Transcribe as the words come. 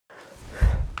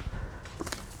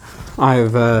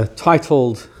I've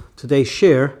titled today's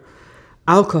shir,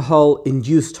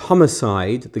 Alcohol-Induced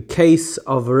Homicide, the Case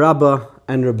of Rabba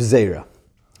and Reb Zera.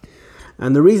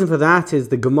 And the reason for that is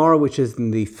the Gemara, which is in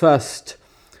the first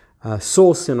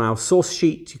source in our source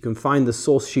sheet. You can find the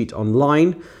source sheet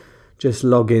online. Just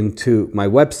log into my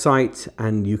website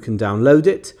and you can download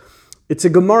it. It's a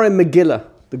Gemara in Megillah.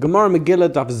 The Gemara in Megillah,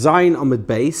 Daf Zayin Amud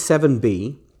Beis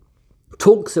 7b,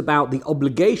 talks about the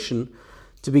obligation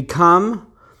to become,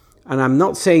 and I'm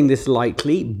not saying this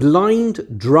lightly,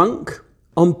 blind drunk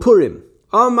on Purim.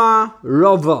 Omar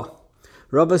Rava.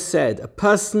 Rava said, a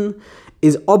person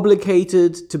is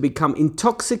obligated to become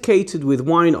intoxicated with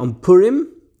wine on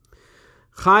Purim.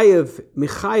 Chayev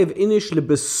Michayev Inish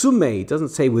Lebesume, doesn't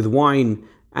say with wine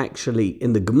actually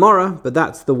in the Gemara, but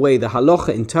that's the way the halacha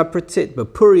interprets it,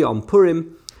 Bepuri on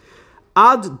Purim.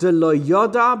 Ad de lo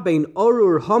yoda bein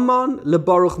orur Haman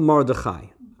lebaruch Mordechai.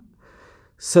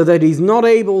 So that he's not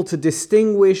able to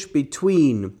distinguish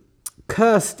between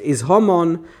cursed is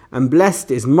Haman and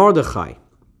blessed is Mordechai.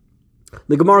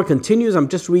 The Gemara continues, I'm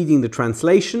just reading the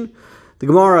translation. The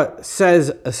Gemara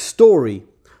says a story.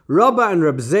 Rabba and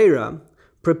Reb Zera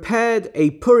prepared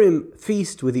a Purim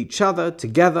feast with each other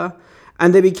together,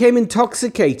 and they became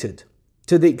intoxicated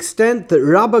to the extent that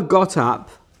Rabba got up,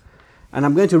 and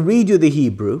I'm going to read you the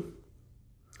Hebrew.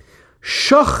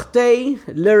 Shochtei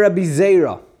le Rabbi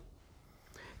Zera.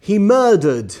 He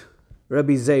murdered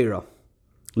Rabbi Zera.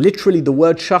 Literally, the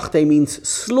word shachtei means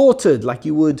slaughtered, like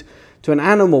you would to an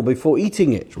animal before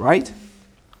eating it, right?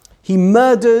 He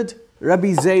murdered Rabbi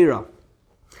Zera.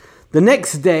 The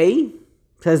next day,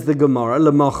 says the Gemara,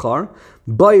 Lemachar,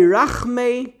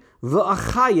 Bayrachme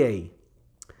v'achaye.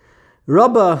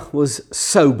 Rabba was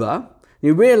sober. He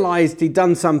realized he'd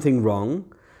done something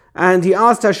wrong, and he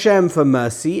asked Hashem for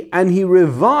mercy, and he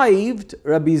revived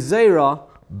Rabbi Zera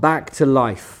back to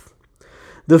life.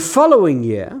 The following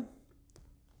year,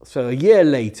 so a year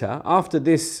later, after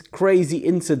this crazy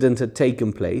incident had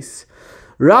taken place,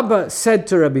 Rabba said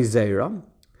to Rabbi Zera,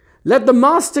 let the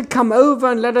master come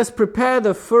over and let us prepare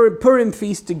the Purim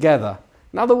feast together.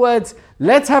 In other words,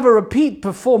 let's have a repeat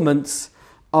performance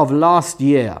of last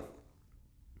year.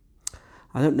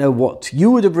 I don't know what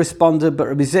you would have responded, but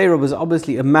Rabbi Zera was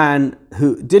obviously a man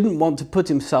who didn't want to put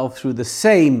himself through the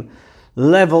same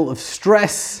level of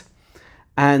stress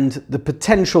and the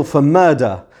potential for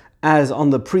murder as on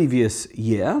the previous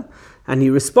year. And he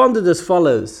responded as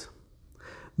follows: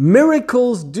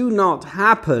 miracles do not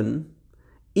happen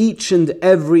each and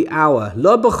every hour.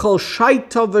 Lo b'chol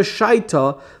shaita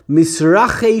v'shaita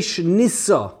misrachesh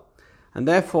nisa. And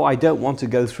therefore I don't want to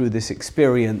go through this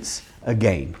experience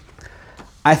again.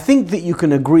 I think that you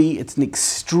can agree it's an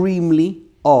extremely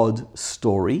odd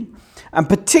story, and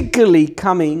particularly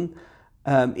coming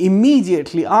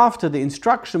immediately after the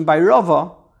instruction by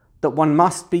Rava that one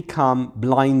must become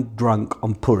blind drunk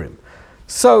on Purim.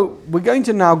 So we're going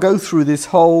to now go through this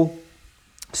whole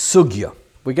sugya.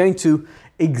 We're going to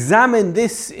examine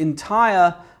this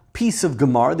entire piece of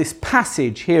Gemara, this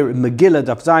passage here in Megillah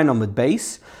Daf Zayin Amud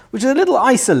Beis, which is a little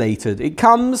isolated. It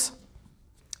comes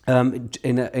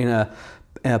in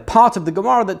a part of the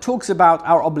Gemara that talks about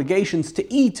our obligations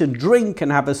to eat and drink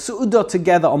and have a su'udah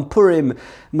together on Purim,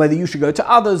 whether you should go to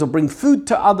others or bring food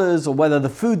to others, or whether the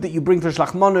food that you bring for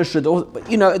Shlach should,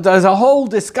 there's a whole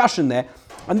discussion there.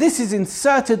 And this is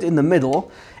inserted in the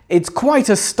middle. It's quite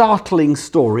a startling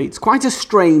story. It's quite a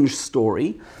strange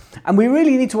story. And we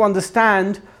really need to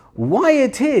understand why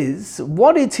it is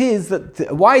that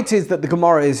the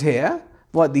Gemara is here,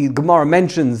 what the Gemara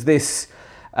mentions this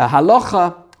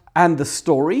halacha and the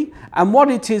story, and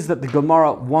what it is that the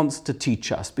Gemara wants to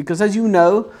teach us. Because as you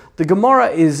know, the Gemara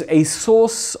is a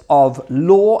source of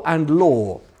law and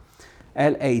law,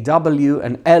 L-A-W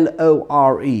and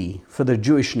L-O-R-E for the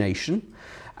Jewish nation.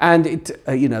 And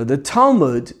the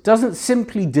Talmud doesn't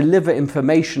simply deliver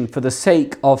information for the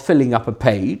sake of filling up a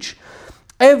page.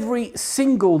 Every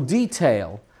single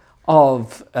detail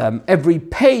of every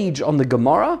page on the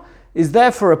Gemara is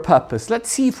there for a purpose. Let's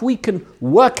see if we can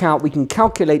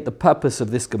calculate the purpose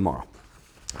of this Gemara.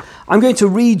 I'm going to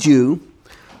read you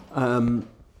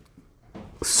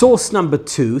source number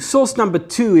 2. Source number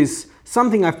 2 is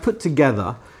something I've put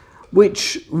together,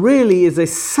 which really is a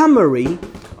summary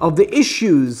of the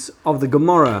issues of the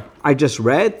Gemara I just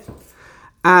read,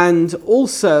 and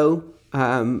also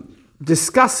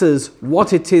discusses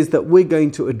what it is that we're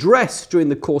going to address during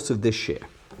the course of this year.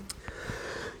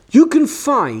 You can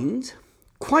find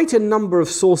quite a number of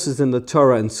sources in the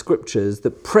Torah and scriptures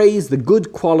that praise the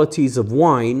good qualities of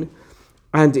wine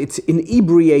and its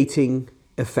inebriating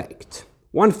effect.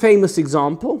 One famous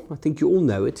example, I think you all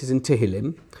know it, is in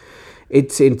Tehillim.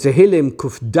 It's in Tehillim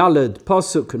Kuf Daled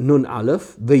Pasuk Nun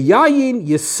Aleph. V'yayin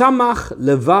yisamach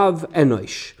levav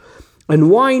enosh. And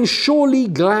wine surely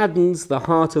gladdens the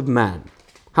heart of man.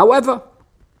 However,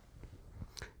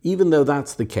 even though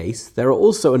that's the case, there are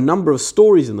also a number of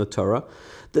stories in the Torah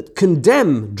that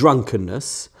condemn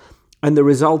drunkenness and the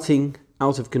resulting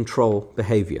out-of-control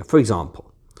behavior. For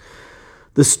example,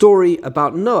 the story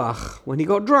about Noach when he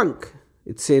got drunk.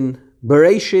 It's in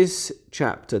Bereshis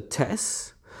chapter Tes,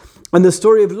 and the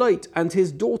story of Lot and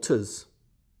his daughters.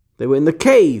 They were in the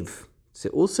cave. It's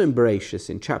also in Bereshis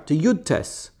in chapter Yud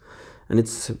Tes. And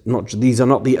these are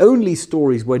not the only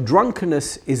stories where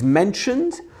drunkenness is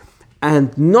mentioned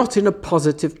and not in a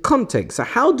positive context. So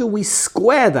how do we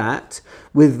square that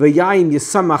with V'yayin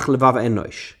yisamach levav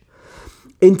enosh?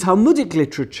 In Talmudic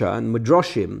literature and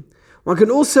Midrashim, one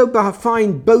can also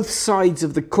find both sides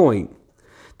of the coin.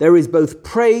 There is both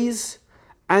praise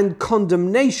and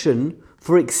condemnation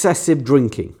for excessive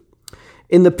drinking.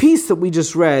 In the piece that we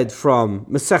just read from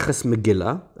Maseches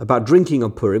Megillah about drinking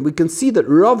on Purim, we can see that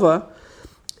Rava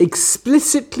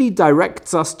explicitly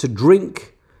directs us to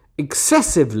drink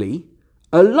excessively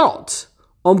a lot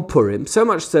on Purim, so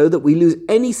much so that we lose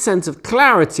any sense of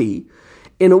clarity,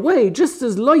 in a way, just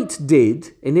as Lot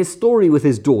did in his story with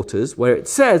his daughters, where it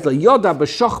says, Yoda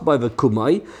b'shachbai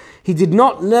v'kumai, he did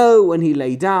not know when he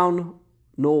lay down,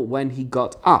 nor when he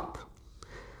got up.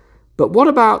 But what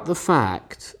about the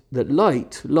fact that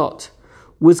Lot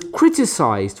was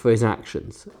criticized for his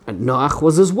actions, and Noach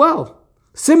was as well?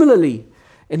 Similarly,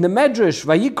 in the Medrash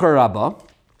Vayikra Rabbah,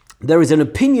 there is an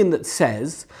opinion that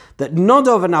says that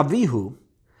Nadav and Avihu,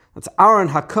 that's Aaron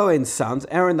HaKohen's sons,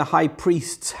 Aaron the high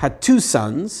priest had two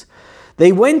sons,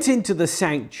 they went into the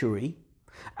sanctuary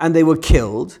and they were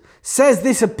killed. Says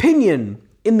this opinion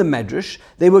in the Medrash,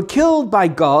 they were killed by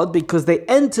God because they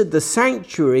entered the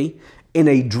sanctuary in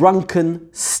a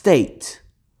drunken state.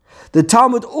 The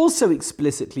Talmud also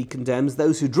explicitly condemns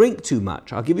those who drink too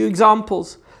much. I'll give you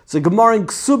examples. So Gemara in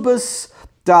Ksubas,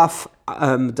 Daf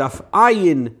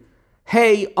Ayin,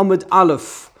 Hey Amud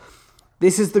Aleph.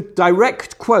 This is the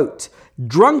direct quote.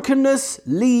 Drunkenness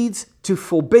leads to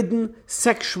forbidden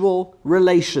sexual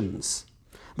relations.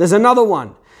 There's another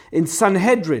one in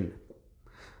Sanhedrin.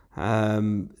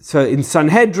 The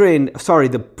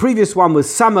previous one was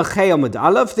Samach Hey Amud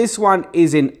Aleph. This one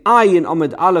is in Ayin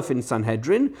Amud Aleph in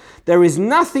Sanhedrin. There is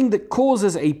nothing that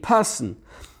causes a person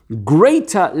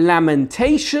greater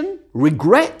lamentation,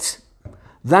 regret,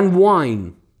 than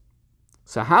wine.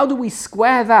 So how do we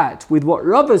square that with what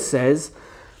Rava says,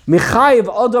 Mechayev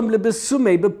Adam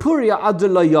lebesume bepuria ad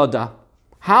lo yoda?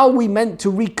 How are we meant to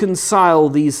reconcile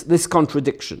this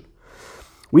contradiction?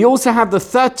 We also have the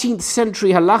 13th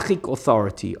century halachic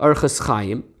authority, Orchos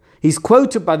Chaim. He's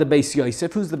quoted by the Beis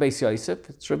Yosef. Who's the Beis Yosef?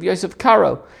 It's Rav Yosef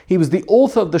Karo. He was the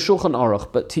author of the Shulchan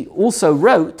Aruch, but he also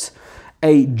wrote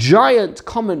a giant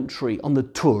commentary on the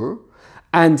Tur,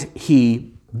 and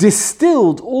he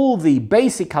distilled all the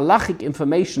basic halachic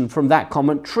information from that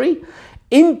commentary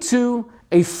into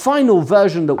a final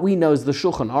version that we know as the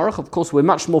Shulchan Aruch. Of course, we're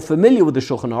much more familiar with the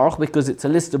Shulchan Aruch because it's a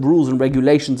list of rules and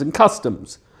regulations and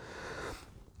customs.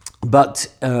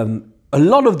 But a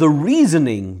lot of the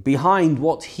reasoning behind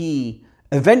what he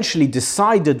eventually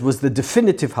decided was the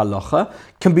definitive halacha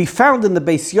can be found in the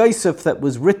Beis Yosef that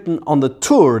was written on the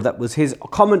Tur, that was his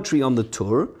commentary on the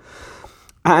Tur.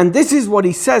 And this is what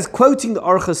he says, quoting the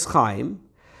Orchos Chaim,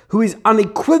 who is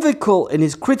unequivocal in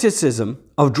his criticism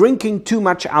of drinking too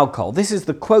much alcohol. This is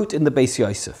the quote in the Beis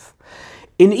Yosef.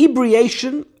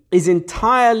 Inebriation is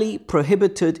entirely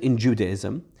prohibited in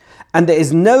Judaism, and there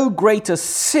is no greater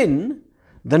sin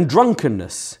than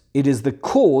drunkenness. It is the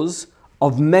cause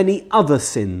of many other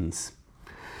sins.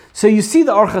 So you see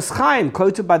the Orchos Chaim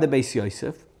quoted by the Beis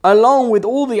Yosef, along with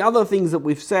all the other things that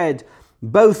we've said,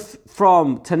 both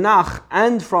from Tanakh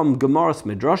and from Gemara's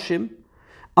Midrashim,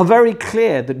 are very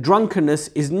clear that drunkenness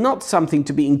is not something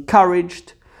to be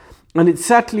encouraged, and it's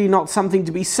certainly not something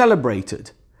to be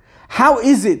celebrated. How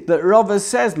is it that Rava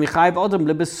says, Mechayev Adam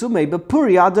lebesume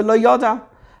bepuria ad lo yoda?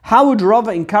 How would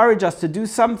Rava encourage us to do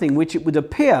something which it would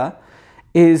appear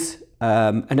is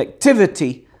an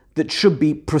activity that should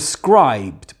be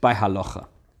prescribed by halacha,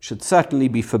 should certainly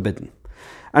be forbidden?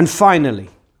 And finally,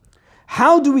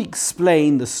 how do we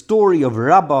explain the story of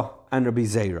Rabbah and Rabbi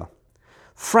Zera?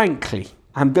 Frankly,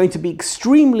 I'm going to be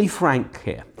extremely frank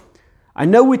here. I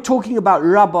know we're talking about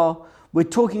Rabbah, we're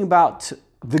talking about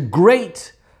the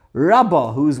great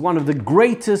Rabbah, who is one of the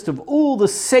greatest of all the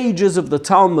sages of the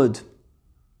Talmud.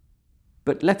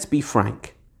 But let's be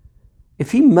frank.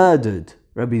 If he murdered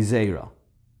Rabbi Zera,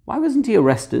 why wasn't he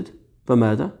arrested for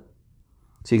murder?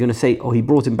 So you're going to say, oh, he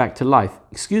brought him back to life.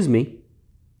 Excuse me,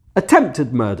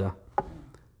 attempted murder.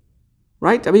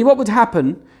 Right? I mean, what would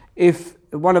happen if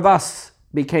one of us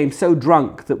became so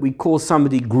drunk that we caused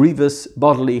somebody grievous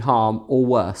bodily harm or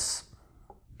worse?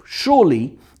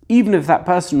 Surely, even if that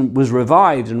person was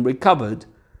revived and recovered,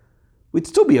 we'd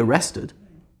still be arrested.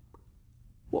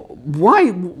 Why?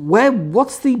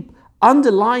 What's the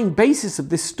underlying basis of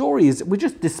this story? Is we're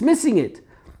just dismissing it.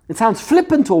 It sounds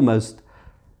flippant almost.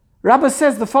 Rabbah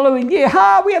says the following year,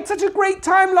 we had such a great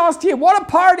time last year. What a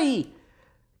party.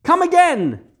 Come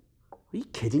again. Are you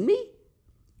kidding me?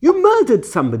 You murdered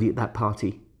somebody at that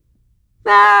party.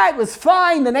 Nah, it was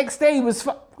fine. The next day was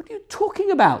fine. What are you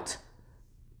talking about?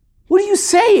 What are you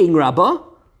saying, Rabbah?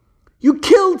 You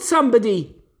killed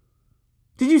somebody.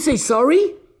 Did you say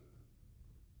sorry?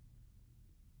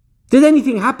 Did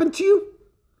anything happen to you?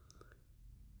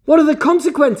 What are the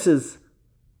consequences?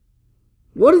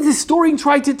 What is this story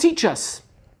trying to teach us?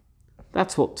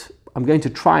 That's what I'm going to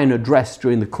try and address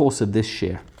during the course of this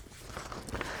year.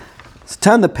 Let's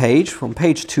turn the page, from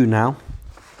page 2 now.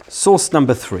 Source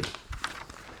number 3.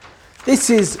 This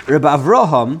is Rabbi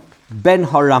Avraham ben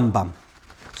Harambam.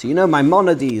 So you know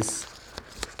Maimonides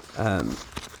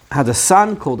had a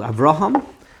son called Avraham.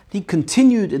 He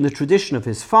continued in the tradition of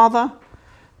his father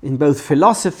in both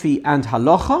philosophy and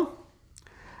halacha,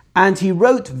 and he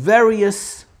wrote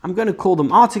various, I'm going to call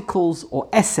them articles or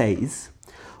essays,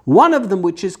 one of them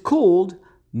which is called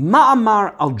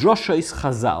Ma'amar al Droshes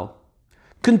Chazal,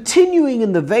 continuing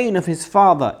in the vein of his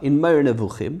father in Meir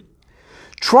Nevuchim,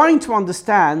 trying to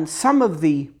understand some of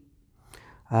the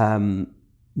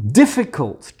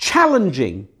difficult,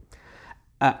 challenging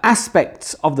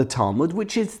aspects of the Talmud,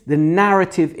 which is the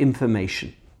narrative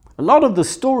information. A lot of the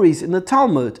stories in the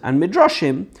Talmud and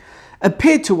Midrashim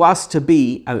appear to us to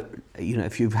be,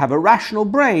 if you have a rational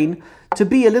brain, to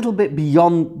be a little bit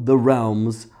beyond the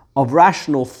realms of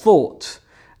rational thought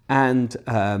and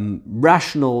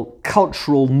rational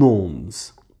cultural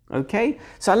norms. Okay?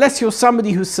 So unless you're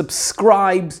somebody who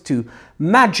subscribes to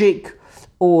magic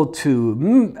or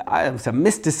to, I don't say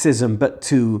mysticism, but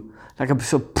to like a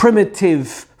sort of primitive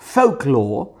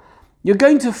folklore, you're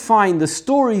going to find the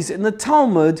stories in the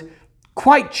Talmud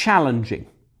quite challenging.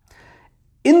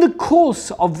 In the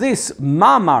course of this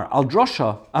Ma'amar al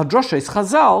Droshes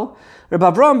Chazal,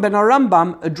 Rabbi Avraham ben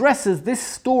Harambam addresses this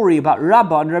story about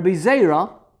Rabbah and Rabbi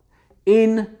Zera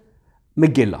in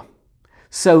Megillah.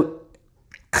 So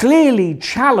clearly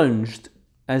challenged,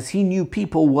 as he knew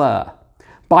people were,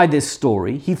 by this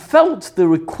story, he felt the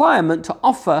requirement to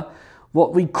offer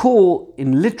what we call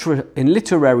in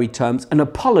literary terms an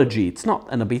apology. He's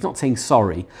not saying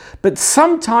sorry, but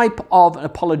some type of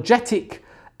apologetic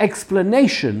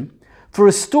explanation for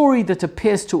a story that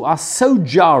appears to us so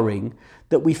jarring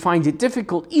that we find it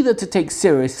difficult either to take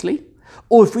seriously,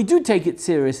 or if we do take it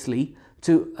seriously,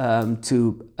 to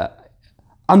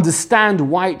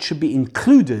understand why it should be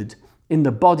included in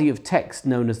the body of text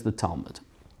known as the Talmud.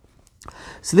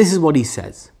 So this is what he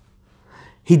says.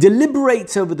 He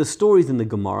deliberates over the stories in the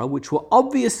Gemara, which were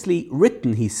obviously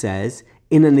written, he says,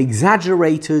 in an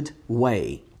exaggerated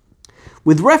way.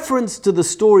 With reference to the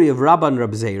story of Rabbah and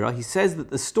Rabbi Zera, he says that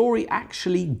the story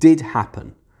actually did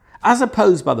happen, as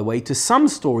opposed, by the way, to some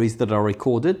stories that are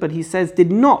recorded, but he says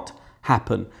did not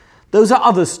happen. Those are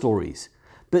other stories.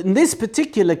 But in this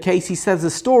particular case, he says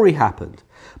the story happened.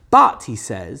 But, he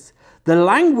says, the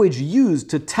language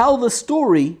used to tell the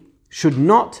story should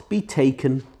not be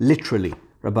taken literally.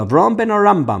 Rabbi Avraham ben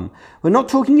Harambam. We're not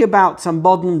talking about some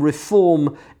modern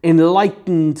reform,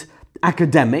 enlightened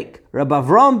academic. Rabbi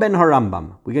Avraham ben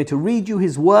Harambam. We're going to read you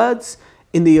his words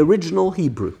in the original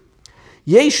Hebrew.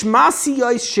 Yesh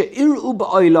ma'asiyos she'ir'u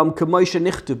ba'olam k'mo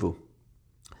shenichtavu.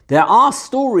 There are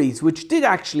stories which did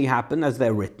actually happen as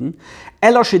they're written.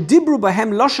 Elo shedibru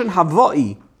bahem lashon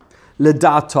havoi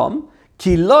ledatom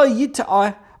ki lo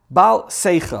yita'ah bal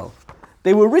seichel.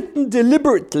 They were written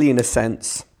deliberately, in a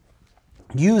sense,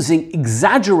 using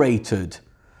exaggerated,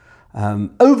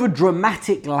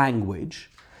 over-dramatic language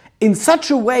in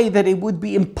such a way that it would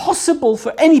be impossible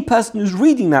for any person who's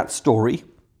reading that story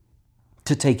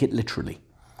to take it literally.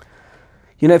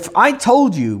 You know, if I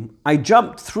told you I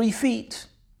jumped 3 feet,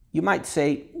 you might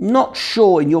say, not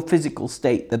sure in your physical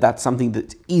state that that's something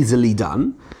that's easily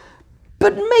done,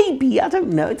 but maybe, I don't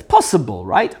know, it's possible,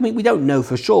 right? I mean, we don't know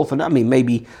for sure.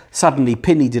 Maybe suddenly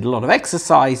Pinney did a lot of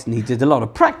exercise and he did a lot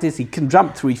of practice, he can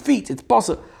jump 3 feet, it's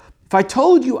possible. If I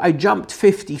told you I jumped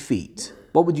 50 feet,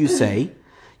 what would you say?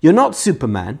 You're not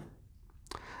Superman,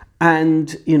 and,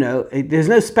 there's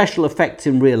no special effects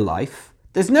in real life.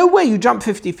 There's no way you jump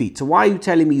 50 feet, so why are you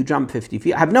telling me you jump 50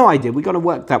 feet? I have no idea, we've got to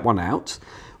work that one out.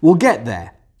 We'll get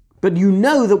there. But you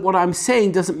know that what I'm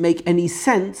saying doesn't make any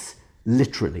sense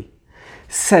literally.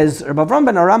 Says Rabbi Avram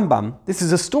ben Arambam, this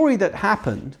is a story that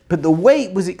happened, but the way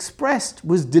it was expressed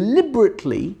was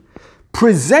deliberately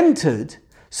presented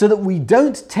so that we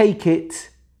don't take it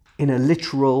in a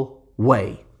literal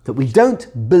way, that we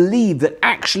don't believe that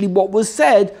actually what was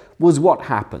said was what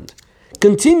happened.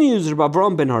 Continues Rabbi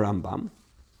Avram ben Arambam,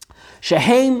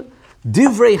 Shehem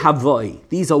divrei havoi,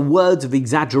 these are words of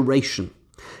exaggeration.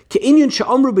 Ke'inyan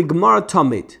she'omru b'gemara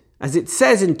Tamid, as it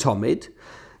says in Tamid,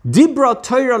 Dibra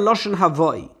Torah Lashon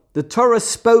Havoi. The Torah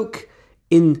spoke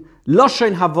in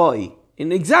Lashon Havoi, in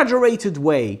an exaggerated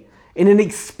way, in an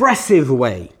expressive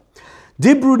way.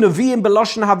 Dibru Nevi'im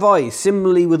Belashon Havoi,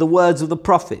 similarly with the words of the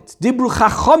prophets. Dibru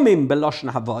Chachomim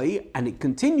Belashon Havoi, and it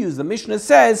continues, the Mishnah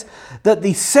says, that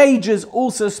the sages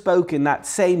also spoke in that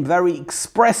same very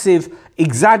expressive,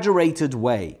 exaggerated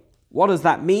way. What does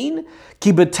that mean?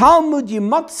 Ki b'Talmud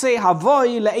yimotze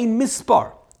Havoi le'ein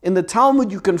mispar. In the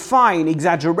Talmud, you can find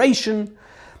exaggeration,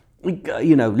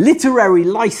 literary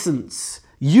license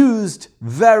used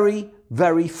very,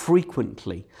 very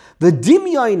frequently. The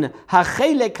dimyon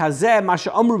hachelek hazeh ma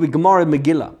she'amru b'Gemara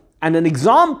Megillah. And an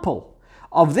example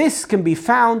of this can be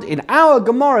found in our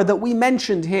Gemara that we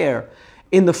mentioned here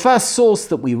in the first source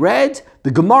that we read,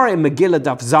 the Gemara in Megillah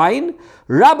Daf Zayin.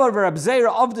 Rabba v'Rab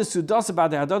Zera of the Sudas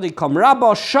about the Hadodi kom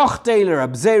Rabba shachtei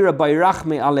l'Rab Zera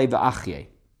bayrachme alei v'achyeh.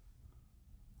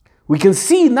 We can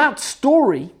see in that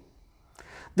story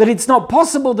that it's not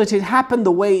possible that it happened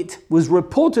the way it was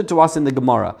reported to us in the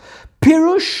Gemara.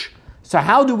 Pirush, so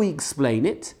how do we explain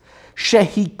it?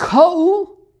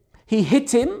 Shehiko, he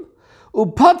hit him,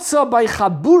 upatza by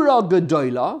chabura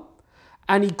gedola,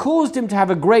 and he caused him to have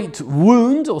a great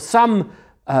wound or some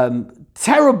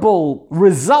terrible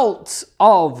result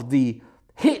of the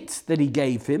hit that he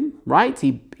gave him, right?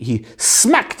 He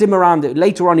smacked him around it.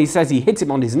 Later on he says he hit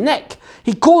him on his neck.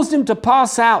 He caused him to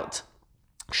pass out.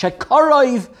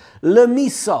 Shekarov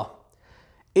lemisa.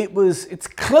 It's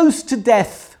close to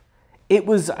death. It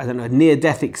was, a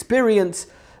near-death experience,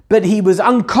 but he was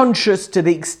unconscious to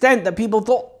the extent that people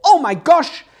thought, oh my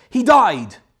gosh, he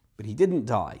died. But he didn't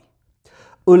die.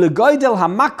 Ulegoidel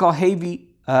hamaka hevi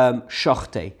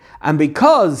shachte. And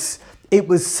because it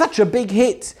was such a big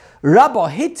hit, Rabbah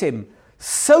hit him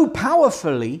so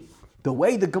powerfully, the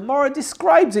way the Gemara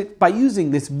describes it by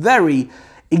using this very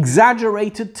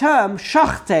exaggerated term,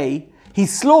 shachte, he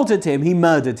slaughtered him, he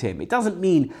murdered him. It doesn't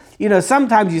mean,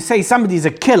 sometimes you say somebody's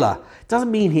a killer. It doesn't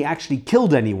mean he actually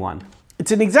killed anyone.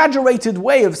 It's an exaggerated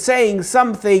way of saying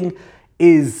something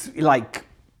is like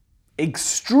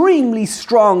extremely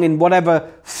strong in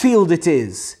whatever field it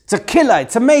is. It's a killer,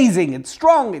 it's amazing, it's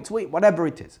strong, it's weak, whatever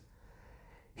it is.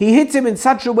 He hit him in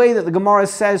such a way that the Gemara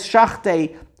says,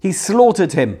 shachte, he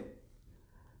slaughtered him.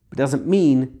 It doesn't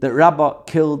mean that Rabbah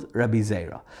killed Rabbi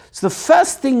Zera. So the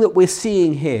first thing that we're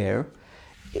seeing here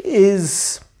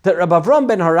is that Rabbi Avram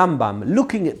ben Harambam,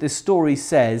 looking at this story,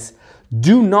 says,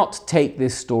 do not take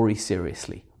this story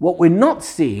seriously. What we're not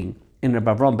seeing in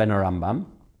Rabbi Avram ben Harambam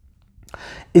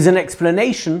is an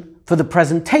explanation for the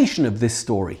presentation of this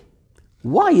story.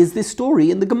 Why is this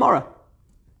story in the Gemara?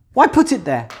 Why put it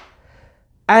there?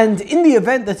 And in the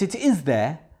event that it is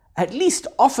there, at least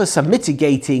offer some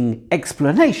mitigating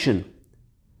explanation.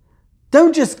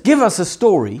 Don't just give us a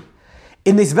story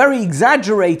in this very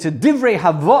exaggerated divrei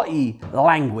havoi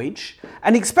language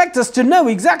and expect us to know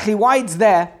exactly why it's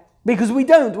there, because we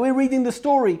don't. We're reading the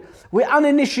story. We're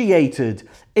uninitiated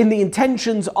in the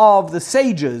intentions of the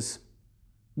sages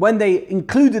when they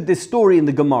included this story in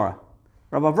the Gemara.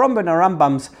 Rabbi Avram ben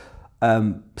Harambam's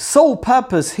sole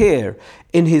purpose here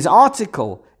in his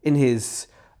article, in his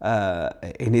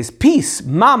piece,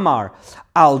 Mamar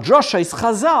al Droshais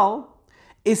Chazal,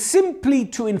 is simply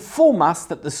to inform us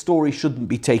that the story shouldn't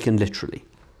be taken literally.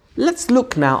 Let's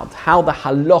look now at how the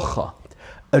halacha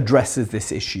addresses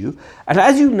this issue. And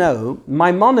as you know,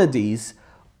 Maimonides,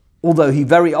 although he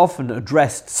very often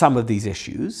addressed some of these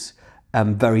issues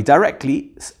very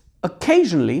directly,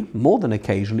 occasionally, more than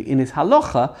occasionally, in his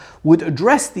halacha, would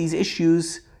address these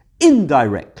issues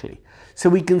indirectly. So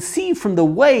we can see from the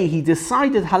way he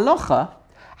decided halacha,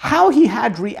 how he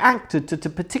had reacted to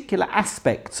particular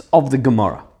aspects of the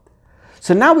Gemara.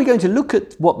 So now we're going to look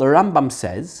at what the Rambam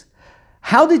says.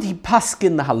 How did he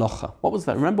paskin the halacha? What was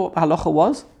that? Remember what the halacha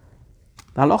was?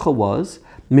 The halacha was,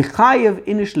 Michayev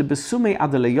inish lebesume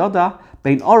adelayoda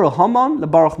bein oro homon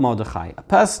lebaruch Mordechai. A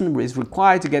person is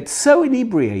required to get so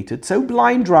inebriated, so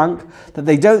blind drunk, that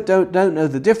they don't know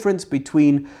the difference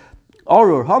between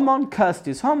Orur Haman, cursed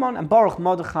is Haman, and Baruch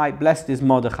Mordechai, blessed is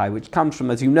Mordechai, which comes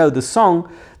from, as you know, the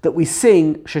song that we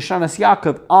sing, Shoshanas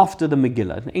Yaakov, after the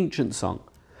Megillah, an ancient song.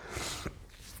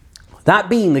 The That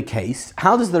being the case,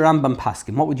 how does the Rambam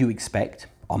paskin? What would you expect?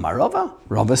 Omar Rava.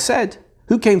 Rava said.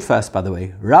 Who came first, by the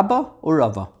way? Rabba or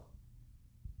Rava?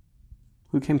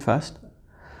 Who came first?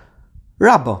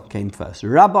 Rabba came first.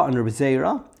 Rabba and Rabbi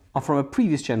Zera are from a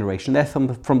previous generation. They're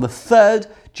from the third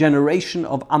generation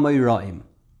of Amoraim. In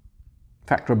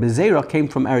fact, Rabbi Zera came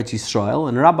from Eretz Yisrael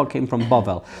and Rabba came from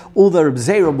Bavel. Although Rabbi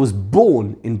Zera was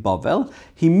born in Bavel,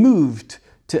 he moved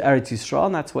to Eretz Yisrael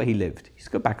and that's where he lived. He's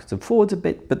go backwards and forwards a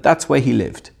bit, but that's where he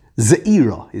lived.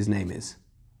 Zeira, his name is.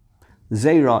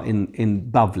 Zera in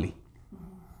Bavli.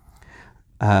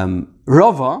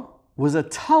 Rava was a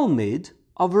Talmid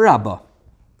of Rabba.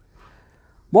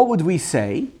 What would we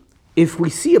say if we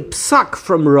see a psak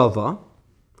from Rava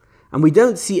and we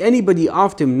don't see anybody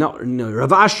after him,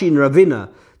 Rav Ashi and Ravina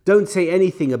don't say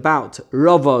anything about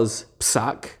Rava's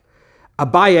psak?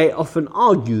 Abaye often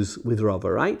argues with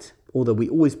Rava, right? Although we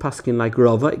always paskin like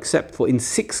Rava, except for in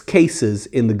 6 cases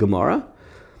in the Gemara,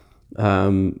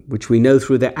 which we know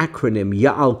through their acronym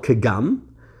Ya'al Kagam.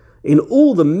 In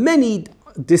all the many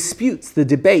disputes, the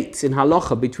debates in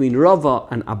halacha between Rava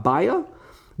and Abaya,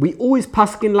 we always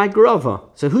paskin like Rava.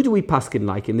 So who do we paskin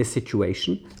like in this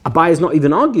situation? Abaya is not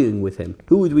even arguing with him.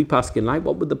 Who would we paskin like?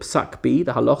 What would the psak be,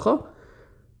 the halacha?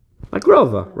 Like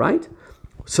Rava, right?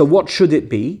 So what should it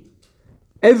be?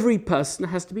 Every person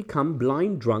has to become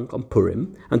blind drunk on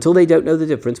Purim until they don't know the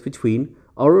difference between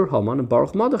Arur Haman and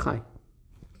Baruch Mordechai.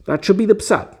 That should be the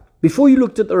psak. Before you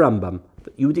looked at the Rambam,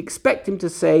 you would expect him to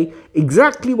say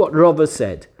exactly what Rava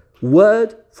said,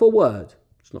 word for word.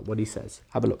 It's not what he says.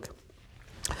 Have a look.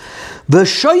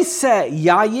 V'shoiseh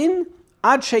yayin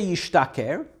ad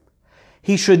sheyishtaker.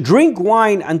 He should drink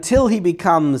wine until he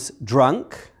becomes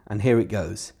drunk. And here it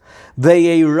goes.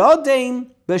 Ve'yerodem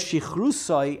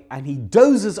b'shichrusoi, and he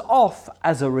dozes off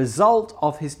as a result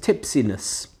of his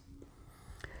tipsiness.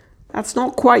 That's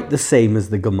not quite the same as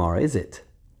the Gemara, is it?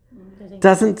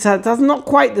 Doesn't not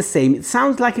quite the same. It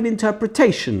sounds like an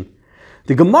interpretation.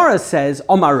 The Gemara says,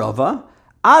 Omar Rava,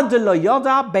 ad lo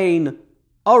yoda bein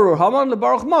Arur Haman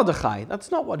leBaruch Mordechai.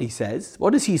 That's not what he says.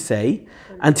 What does he say?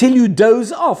 Until you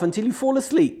doze off, until you fall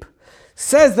asleep.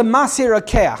 Says the Masir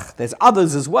Akeach. There's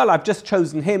others as well. I've just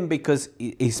chosen him because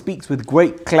he speaks with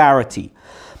great clarity.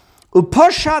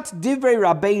 Upashat divrei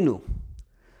Rabbeinu.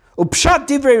 Upshat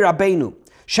divrei Rabbeinu.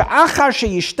 Sha'achar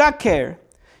sheyishtaker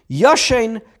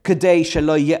yashen kadei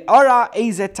shelo ye'ara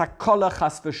eze takola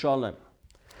chas v'sholem.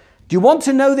 Do you want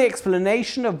to know the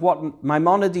explanation of what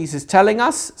Maimonides is telling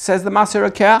us? Says the Masir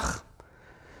Akeach.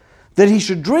 That he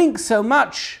should drink so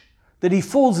much that he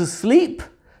falls asleep,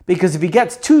 because if he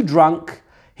gets too drunk,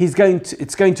 it's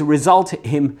going to result in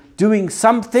him doing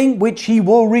something which he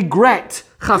will regret.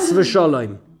 Chas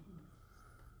v'sholem.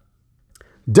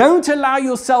 Don't allow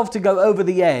yourself to go over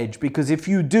the edge, because if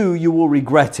you do, you will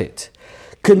regret it.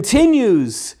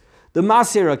 Continues the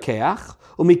Masir Akeach.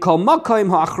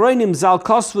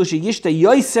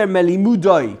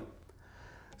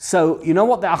 So, you know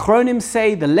what the Achronim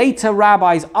say? The later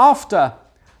rabbis after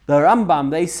the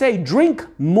Rambam, they say, drink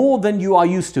more than you are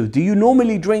used to. Do you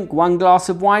normally drink 1 glass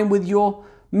of wine with your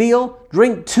meal?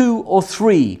 Drink 2 or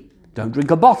 3. Don't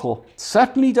drink a bottle.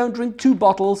 Certainly don't drink 2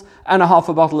 bottles and a half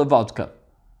a bottle of vodka.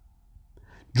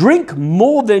 Drink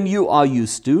more than you are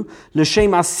used to.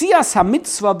 L'shem asiyas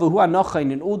ha-mitzvah v'hu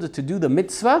anochen, in order to do the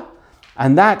mitzvah.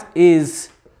 And that is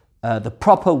the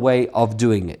proper way of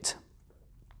doing it.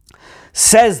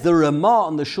 Says the Ramah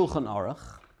on the Shulchan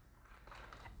Aruch,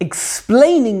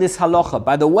 explaining this halacha.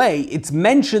 By the way, it's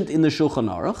mentioned in the Shulchan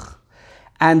Aruch,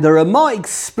 and the Ramah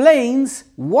explains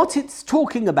what it's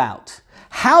talking about.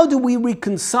 How do we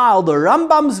reconcile the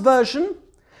Rambam's version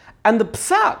and the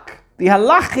psak, the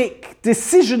halachic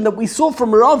decision that we saw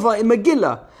from Rava in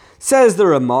Megillah? Says the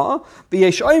Ramah,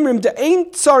 and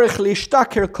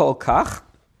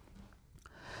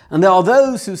there are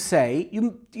those who say,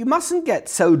 you mustn't get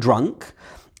so drunk.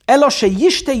 Rather,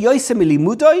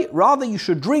 you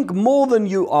should drink more than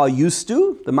you are used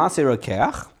to, the Masir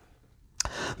Akeach,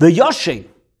 the Yoshin,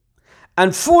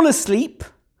 and fall asleep.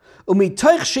 He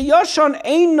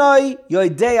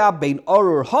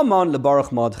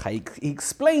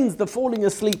explains the falling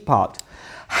asleep part.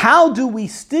 How do we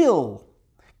still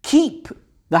keep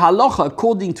the halacha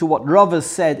according to what Rava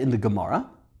said in the Gemara?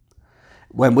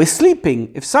 When we're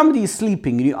sleeping, if somebody is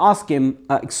sleeping and you ask him,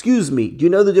 excuse me, do you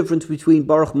know the difference between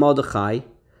Baruch Mordechai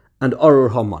and Arur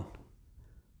Haman?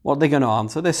 What are they going to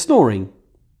answer? They're snoring.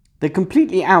 They're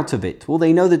completely out of it. Will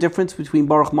they know the difference between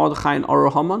Baruch Mordechai and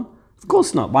Arur Haman? Of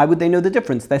course not. Why would they know the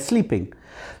difference? They're sleeping.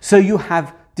 So you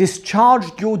have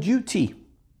discharged your duty.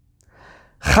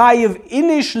 Chayev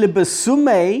inish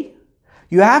lebesumei.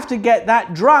 You have to get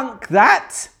that drunk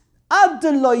that Ad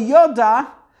lo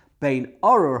yoda bein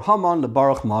Oror Haman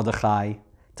leBaruch Mordechai.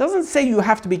 It doesn't say you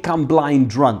have to become blind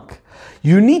drunk.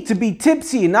 You need to be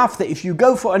tipsy enough that if you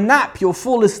go for a nap, you'll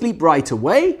fall asleep right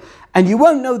away, and you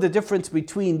won't know the difference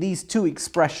between these two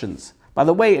expressions. By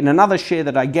the way, in another share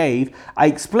that I gave, I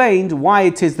explained why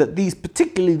it is that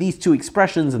particularly these two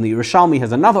expressions, and the Yerushalmi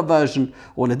has another version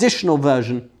or an additional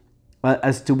version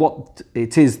as to what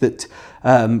it is that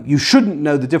you shouldn't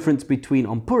know the difference between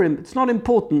on Purim. It's not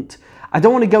important. I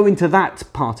don't want to go into that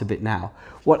part of it now.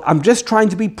 I'm just trying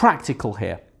to be practical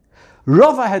here.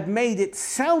 Rava had made it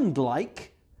sound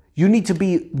like you need to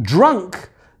be drunk,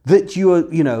 that you're,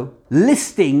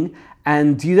 listing,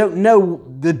 and you don't know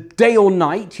the day or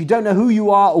night, you don't know who you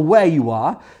are or where you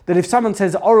are, that if someone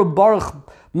says, Oror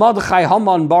Baruch Mordechai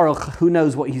Haman Baruch, who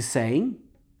knows what he's saying?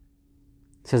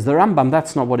 Says the Rambam,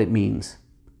 that's not what it means.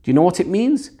 Do you know what it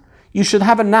means? You should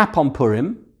have a nap on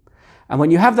Purim, and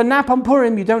when you have the nap on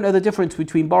Purim, you don't know the difference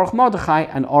between Baruch Mordechai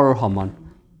and Oror Haman.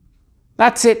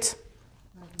 That's it.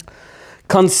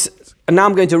 And now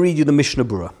I'm going to read you the Mishnah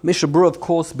Berurah. Mishnah Berurah, of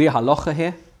course, Bir Halacha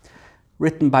here,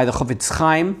 written by the Chofetz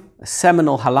Chaim, a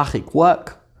seminal halachic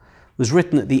work, was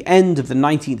written at the end of the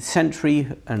 19th century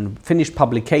and finished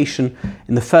publication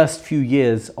in the first few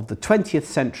years of the 20th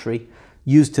century,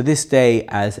 used to this day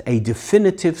as a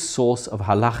definitive source of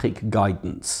halachic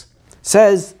guidance.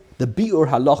 Says the Biur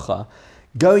Halacha,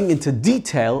 going into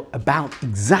detail about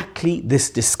exactly this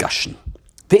discussion.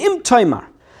 Ve'im toimar,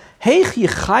 heich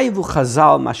yechayvu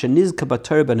chazal mashe nizka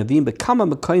b'Torah b'Nevim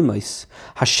bekama mekoimos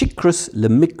hashikrus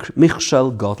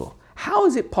lemichshel gadol. How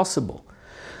is it possible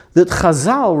that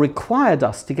Chazal required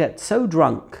us to get so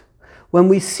drunk when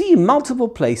we see multiple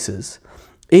places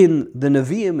in the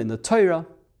Nevi'im, in the Torah,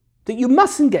 that you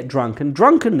mustn't get drunk, and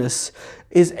drunkenness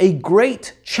is a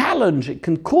great challenge. It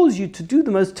can cause you to do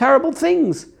the most terrible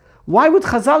things. Why would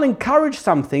Chazal encourage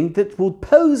something that will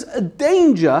pose a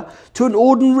danger to an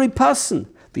ordinary person?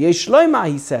 V'yesh loymar,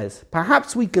 he says,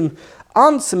 perhaps we can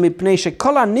answer mipnei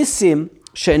shekol hanisim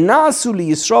she'na'asu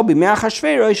liyisrael b'mei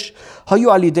Achashverosh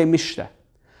hayu al yidei mishteh.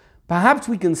 Perhaps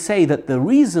we can say that the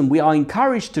reason we are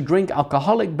encouraged to drink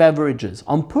alcoholic beverages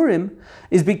on Purim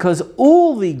is because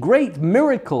all the great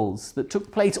miracles that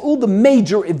took place, all the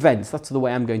major events, that's the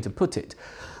way I'm going to put it,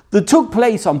 that took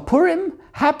place on Purim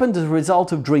happened as a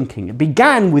result of drinking. It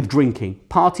began with drinking,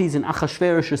 parties in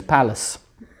Achashverosh's palace.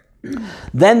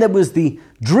 Then there was the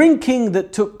drinking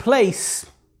that took place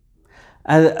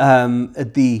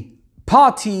at the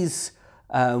parties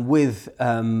with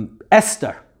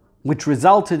Esther, which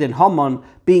resulted in Haman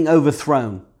being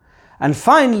overthrown. And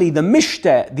finally, the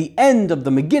Mishteh, the end of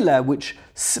the Megillah,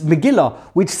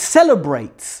 which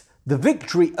celebrates the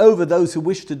victory over those who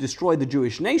wish to destroy the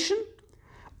Jewish nation.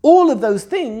 All of those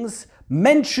things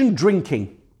mention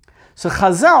drinking. So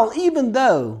Chazal, even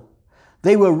though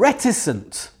they were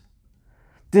reticent,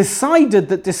 decided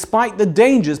that despite the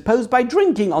dangers posed by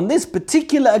drinking, on this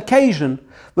particular occasion,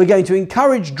 we're going to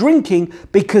encourage drinking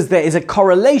because there is a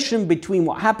correlation between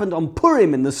what happened on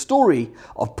Purim in the story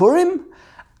of Purim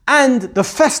and the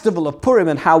festival of Purim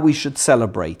and how we should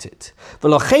celebrate it.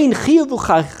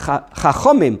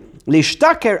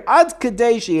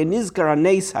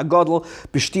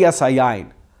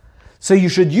 So you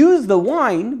should use the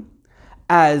wine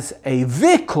as a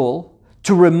vehicle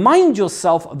to remind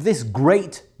yourself of this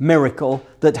great miracle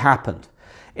that happened.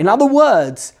 In other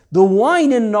words, the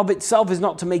wine in and of itself is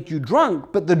not to make you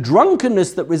drunk, but the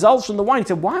drunkenness that results from the wine.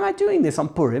 So why am I doing this on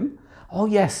Purim? Oh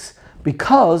yes,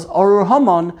 because Oror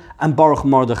Haman and Baruch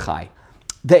Mordechai.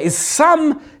 There is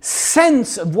some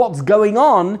sense of what's going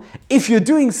on if you're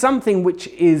doing something which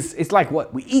is, it's like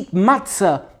what? We eat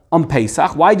matzah on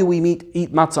Pesach. Why do we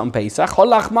eat matzah on Pesach?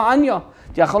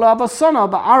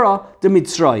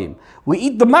 We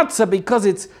eat the matzah because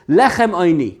it's lechem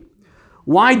oini.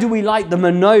 Why do we light the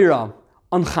menorah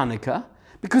on Hanukkah?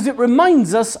 Because it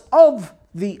reminds us of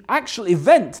the actual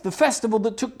event, the festival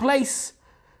that took place.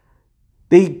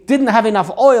 They didn't have enough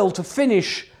oil to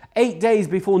finish 8 days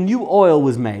before new oil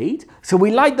was made, so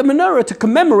we light the menorah to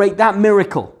commemorate that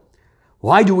miracle.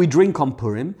 Why do we drink on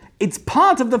Purim? It's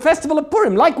part of the festival of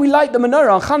Purim. Like we light the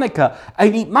menorah on Hanukkah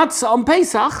and eat matzah on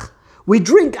Pesach, we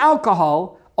drink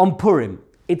alcohol on Purim.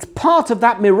 It's part of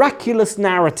that miraculous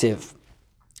narrative.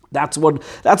 That's what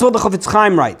the Chofetz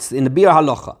Chaim writes in the Bir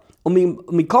Halacha.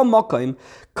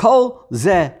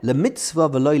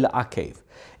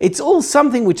 It's all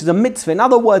something which is a mitzvah. In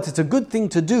other words, it's a good thing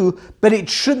to do, but it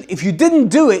shouldn't. If you didn't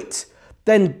do it,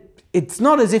 then it's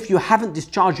not as if you haven't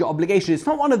discharged your obligation. It's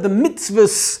not one of the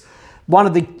mitzvahs, one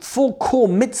of the 4 core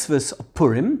mitzvahs of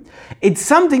Purim. It's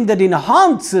something that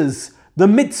enhances the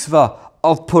mitzvah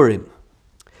of Purim.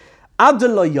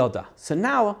 Adelo Yoda. So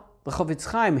now the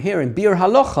Chofetz Chaim here in Bir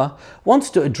Halacha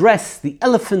wants to address the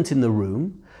elephant in the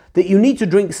room, that you need to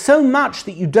drink so much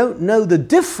that you don't know the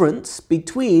difference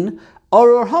between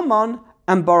Oror Haman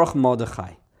and Baruch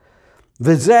Mordechai.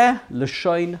 V'zeh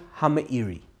l'shoin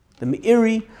ha-Meiri. The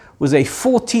Meiri was a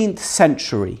 14th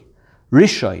century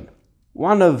Rishon,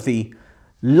 one of the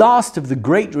last of the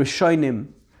great Rishonim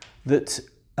that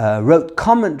wrote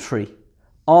commentary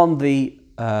on the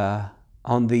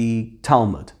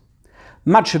Talmud.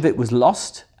 Much of it was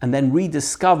lost and then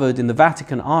rediscovered in the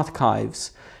Vatican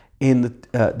archives in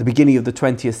the beginning of the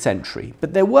 20th century.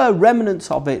 But there were remnants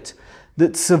of it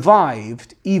that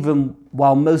survived even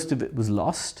while most of it was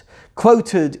lost,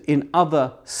 quoted in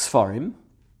other Sfarim.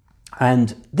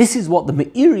 And this is what the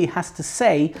Meiri has to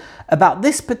say about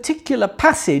this particular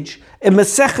passage in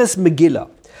Maseches Megillah.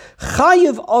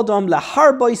 Chayev Adam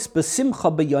laharbois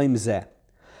besimcha b'yom zeh.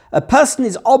 A person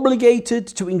is obligated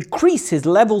to increase his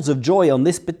levels of joy on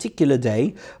this particular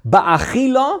day.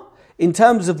 Ba'achila, in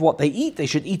terms of what they eat, they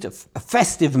should eat a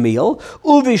festive meal.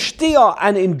 Uvishtia,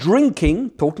 and in drinking,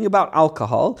 talking about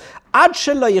alcohol. Ad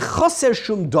shelo yichoser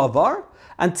shum davar,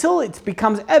 until it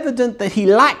becomes evident that he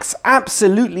lacks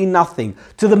absolutely nothing.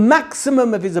 To the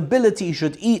maximum of his ability, he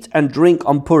should eat and drink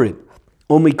on Purim.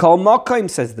 Umikol makom,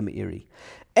 says the Meiri.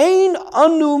 Ein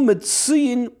anu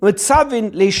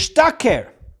mitzavin lishtaker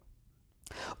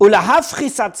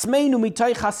ulahafchis atzmeinu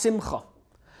mitoich hasimcha.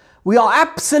 We are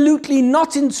absolutely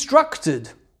not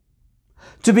instructed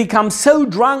to become so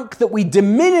drunk that we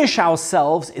diminish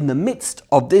ourselves in the midst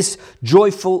of this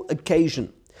joyful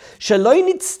occasion. Sheloi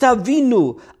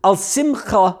nitztavinu al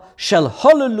simcha shel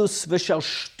hololus v'shel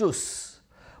shtus.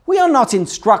 We are not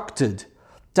instructed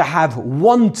to have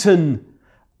wanton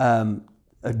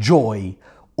joy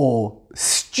or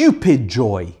stupid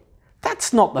joy.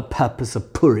 That's not the purpose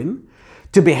of Purim,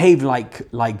 to behave like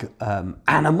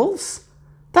animals.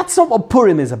 That's not what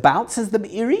Purim is about, says the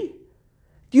Meiri.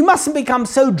 You mustn't become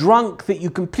so drunk that you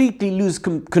completely lose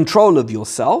control of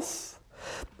yourself.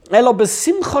 Elo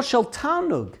b'simcha shel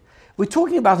tanug. We're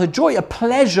talking about a joy, a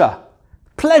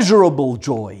pleasurable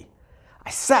joy. I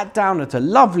sat down at a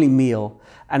lovely meal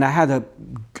and I had a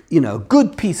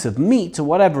good piece of meat or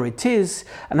whatever it is,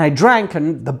 and I drank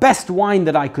the best wine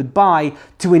that I could buy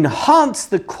to enhance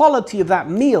the quality of that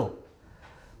meal.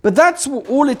 But that's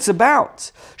all it's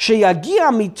about. As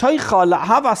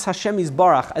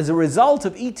a result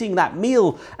of eating that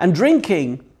meal and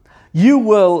drinking, you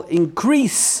will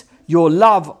increase your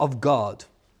love of God.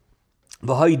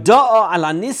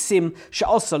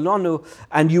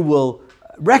 And you will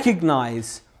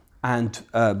recognize and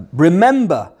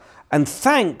remember and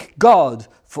thank God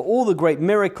for all the great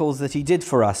miracles that He did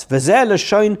for us.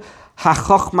 And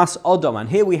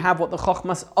here we have what the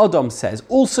Chochmas Odom says,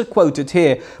 also quoted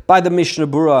here by the Mishnah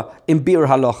Berurah in Bir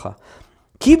Halacha.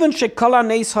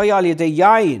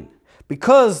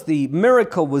 Because the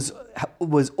miracle was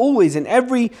always at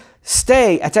every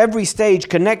stage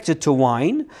connected to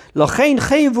wine,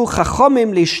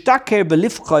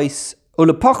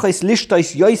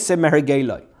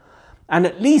 and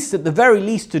at the very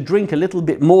least, to drink a little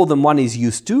bit more than one is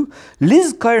used to,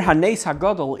 lizkar hanes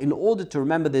hagadol, in order to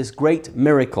remember this great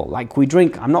miracle. Like we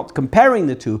drink, I'm not comparing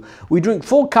the two, we drink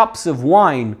 4 cups of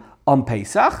wine on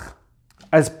Pesach,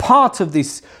 as part of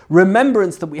this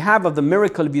remembrance that we have of the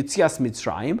miracle of Yetzias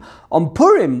Mitzrayim. On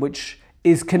Purim, which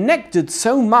is connected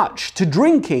so much to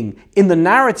drinking in the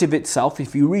narrative itself,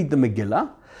 if you read the Megillah,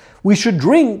 we should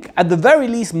drink at the very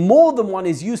least more than one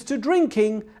is used to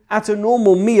drinking at a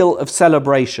normal meal of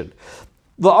celebration.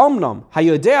 If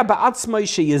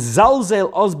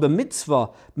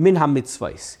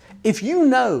you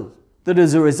know that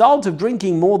as a result of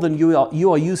drinking more than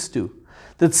you are used to,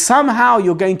 that somehow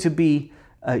you're going to be,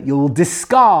 you will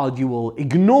discard, you will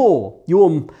ignore, you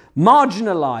will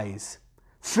marginalize,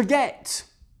 forget,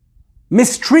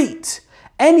 mistreat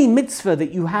any mitzvah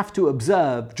that you have to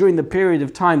observe during the period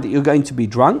of time that you're going to be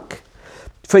drunk.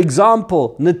 For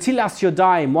example, Netilas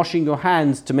Yodayim, washing your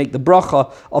hands to make the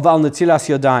bracha of Al Netilas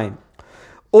Yodayim.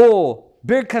 Or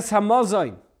Birkas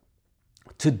Hamazon,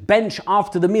 to bench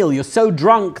after the meal. You're so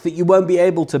drunk that you won't be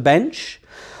able to bench.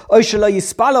 Or you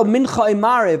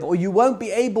won't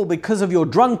be able, because of your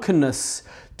drunkenness,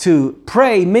 to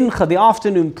pray mincha, the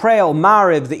afternoon prayer, or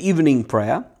mariv, the evening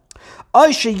prayer.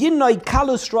 If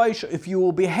you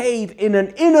will behave in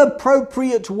an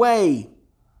inappropriate way,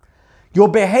 your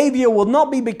behavior will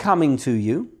not be becoming to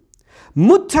you.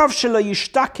 It's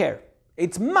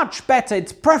much better,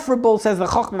 it's preferable, says the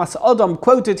Chochmas Odom,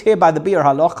 quoted here by the Bir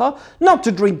Halacha, not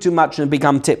to drink too much and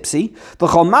become tipsy.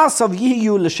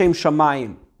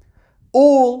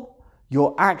 All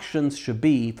your actions should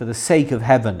be for the sake of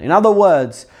heaven. In other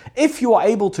words, if you are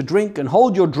able to drink and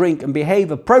hold your drink and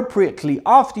behave appropriately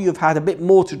after you've had a bit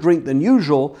more to drink than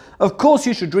usual, of course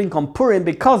you should drink on Purim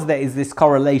because there is this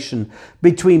correlation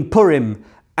between Purim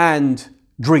and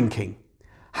drinking.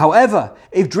 However,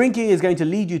 if drinking is going to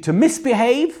lead you to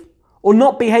misbehave or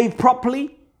not behave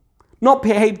properly, not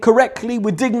behave correctly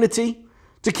with dignity,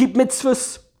 to keep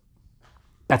mitzvahs,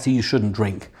 that's why you shouldn't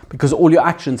drink, because all your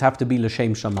actions have to be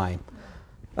l'shem shamayim.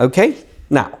 Okay?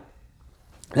 Now,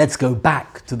 let's go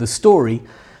back to the story,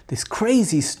 this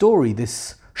crazy story,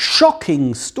 this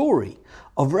shocking story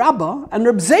of Rabbah and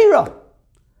Reb Zera.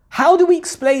 How do we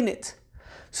explain it?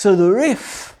 So the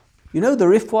Rif, the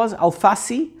Rif was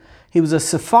Al-Fasi. He was a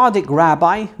Sephardic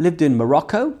rabbi, lived in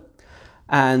Morocco,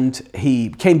 and he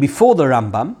came before the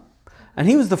Rambam, and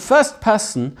he was the first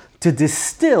person to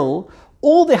distill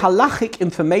all the halachic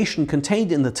information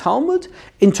contained in the Talmud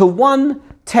into one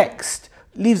text.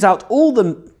 Leaves out all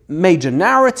the major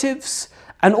narratives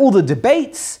and all the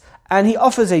debates, and he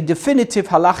offers a definitive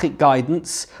halachic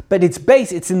guidance, but it's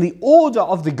in the order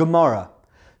of the Gemara.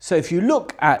 So if you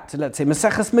look at, let's say,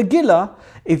 Maseches Megillah,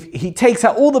 if he takes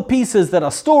out all the pieces that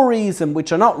are stories and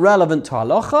which are not relevant to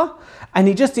halacha, and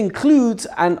he just includes,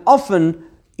 and often,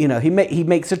 he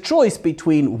makes a choice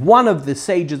between one of the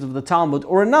sages of the Talmud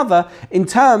or another in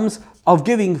terms of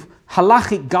giving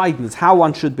halachic guidance, how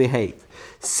one should behave.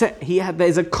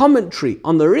 There's a commentary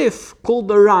on the Rif called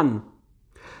the Ran.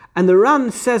 And the Ran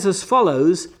says as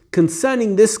follows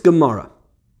concerning this Gemara.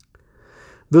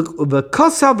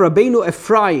 V'kosav Rabbeinu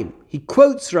Ephraim. He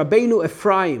quotes Rabbeinu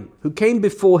Ephraim, who came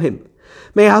before him.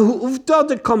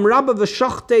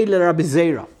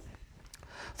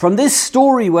 From this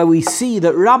story where we see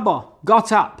that Rabbah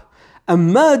got up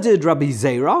and murdered Rabbi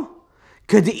Zera,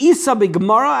 K'de'isa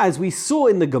b'Gemara, as we saw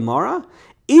in the Gemara,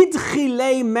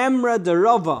 Idchilei memra de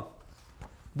Rava.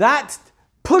 That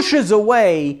pushes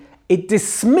away, it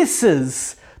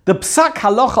dismisses the psak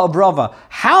halacha of Rava.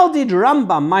 How did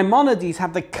Rambam, Maimonides,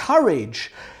 have the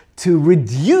courage to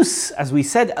reduce, as we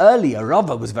said earlier,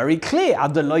 Rava was very clear. You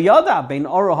have to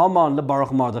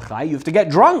get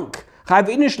drunk.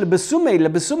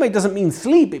 Lebesume doesn't mean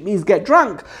sleep, it means get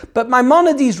drunk. But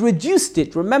Maimonides reduced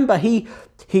it. Remember, he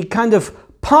kind of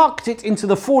parked it into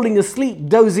the falling asleep,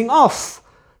 dozing off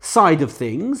side of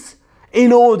things,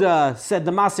 in order, said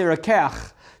the Maser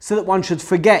Akeach, so that one should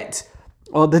forget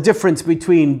the difference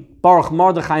between Baruch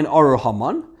Mordechai and Orah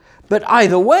Haman. But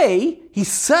either way, he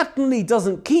certainly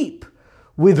doesn't keep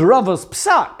with Rava's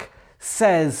psak,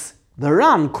 says the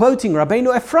Ran, quoting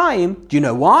Rabbeinu Ephraim. Do you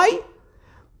know why?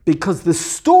 Because the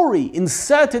story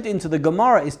inserted into the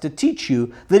Gemara is to teach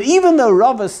you that even though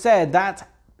Rava said that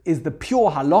is the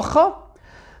pure halacha,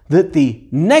 that the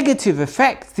negative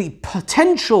effect, the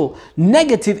potential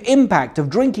negative impact of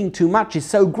drinking too much is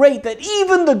so great that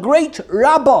even the great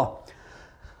Rabbah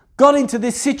got into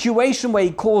this situation where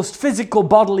he caused physical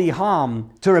bodily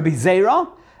harm to Rabbi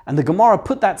Zera, and the Gemara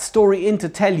put that story in to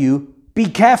tell you, be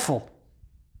careful,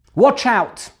 watch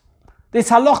out. This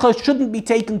halacha shouldn't be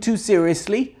taken too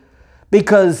seriously,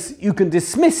 because you can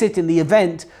dismiss it in the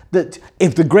event that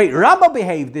if the great Rabbah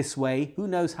behaved this way, who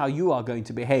knows how you are going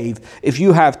to behave if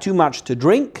you have too much to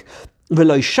drink.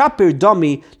 It's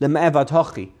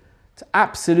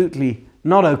absolutely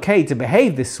not okay to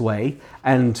behave this way,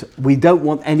 and we don't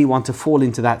want anyone to fall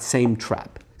into that same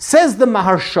trap. Says the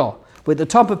Maharsha, with the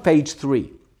top of page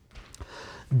 3.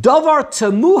 Davar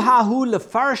temuhahu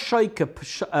lefarshay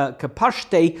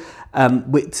kapashte,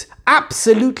 with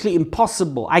absolutely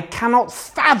impossible. I cannot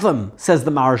fathom, says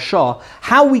the Maharsha,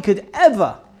 how we could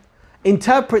ever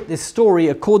interpret this story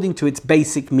according to its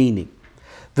basic meaning.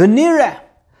 V'nireh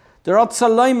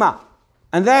deratzaloima,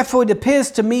 and therefore it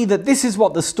appears to me that this is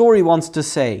what the story wants to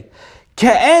say.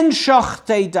 Ke'en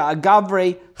shachte da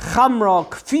agavre chamra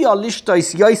kfia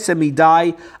lishtois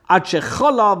yosemidai ad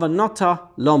shechola v'nota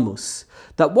lomus.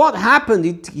 That what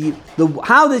happened,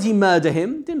 how did he murder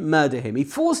him? He didn't murder him. He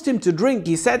forced him to drink.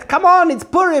 He said, come on, it's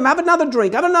Purim, have another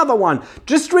drink, have another one.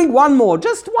 Just drink one more,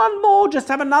 just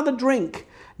have another drink.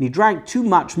 And he drank too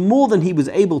much, more than he was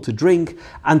able to drink,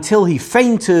 until he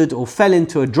fainted or fell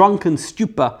into a drunken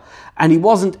stupor, and he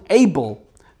wasn't able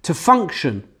to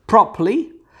function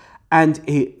properly, and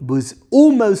it was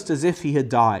almost as if he had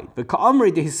died.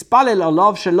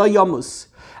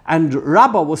 And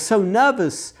Rabbah was so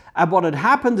nervous at what had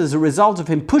happened as a result of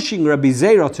him pushing Rabbi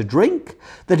Zera to drink,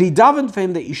 that he davened for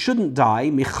him that he shouldn't die,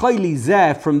 Michayli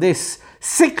Zeh, from this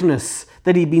sickness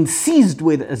that he'd been seized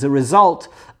with as a result,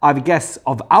 I guess,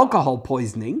 of alcohol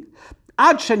poisoning.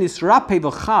 Ad shenis rape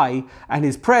v'chai, and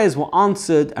his prayers were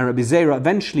answered, and Rabbi Zera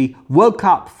eventually woke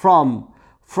up from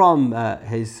from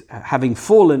his having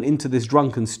fallen into this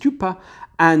drunken stupor,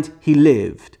 and he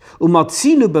lived.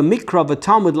 Umatzinu b'mikra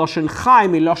v'talmud loshen chai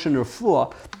miloshen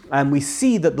refuah. And we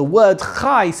see that the word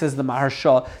chai, says the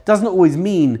Maharsha, doesn't always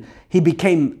mean he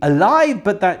became alive,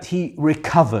 but that he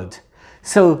recovered.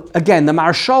 So again, the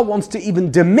Maharsha wants to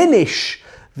even diminish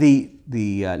the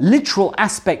literal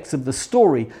aspects of the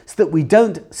story so that we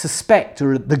don't suspect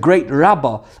the great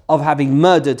Rabbah of having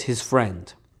murdered his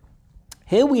friend.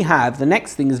 Here we have, the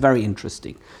next thing is very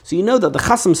interesting. So you know that the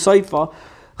Chasam Sofer,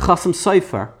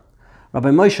 Rabbi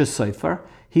Moshe Sofer,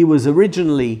 he was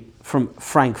originally from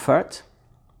Frankfurt.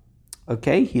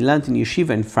 Okay, he learned in yeshiva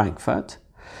in Frankfurt.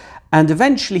 And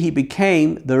eventually he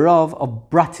became the Rav of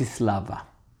Bratislava.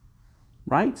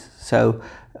 Right? So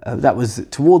that was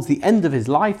towards the end of his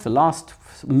life, the last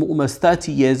almost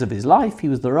 30 years of his life, he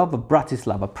was the Rav of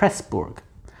Bratislava, Pressburg.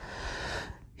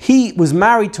 He was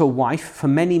married to a wife for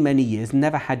many, many years,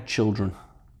 never had children.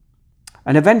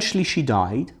 And eventually she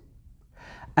died,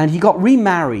 and he got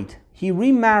remarried. He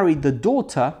remarried the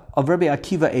daughter of Rabbi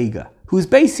Akiva Eiger, who was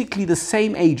basically the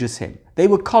same age as him. They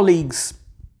were colleagues.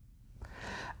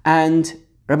 And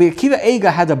Rabbi Akiva Eiger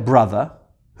had a brother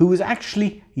who was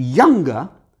actually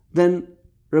younger than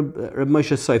Reb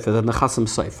Moshe Sofer, than the Chasam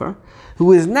Sofer,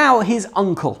 who is now his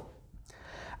uncle.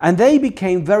 And they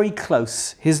became very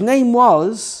close. His name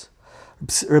was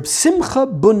Reb Simcha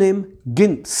Bunim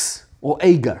Gintz, or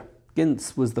Eiger.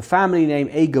 Gintz was the family name,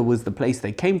 Eiger was the place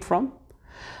they came from.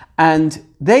 And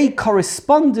they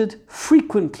corresponded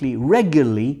frequently,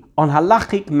 regularly, on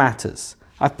halachic matters.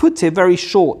 I've put here very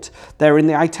short, there in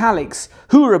the italics,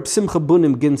 who Reb Simcha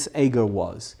Bunim Gintz Eiger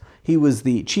was. He was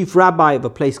the chief rabbi of a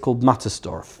place called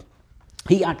Mattersdorf.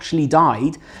 He actually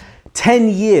died 10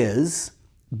 years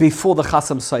before the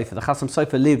Chasam Sofer. The Chasam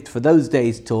Sofer lived for those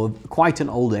days till quite an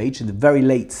old age, in the very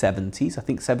late 70s, I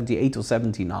think 78 or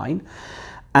 79.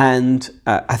 And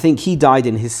I think he died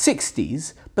in his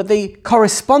 60s, but they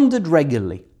corresponded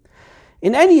regularly.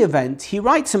 In any event, he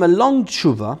writes him a long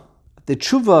tshuva. The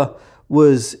tshuva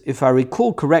was, if I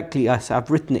recall correctly, as I've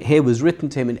written it here, was written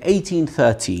to him in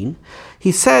 1813.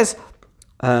 He says,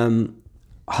 Haran,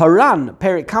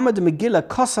 Perik Kama de Megillah,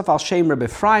 Kosaf al Shem Rabbi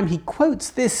Ephraim. He quotes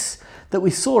this that we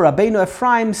saw. Rabbeinu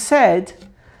Ephraim said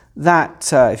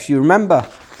that, if you remember,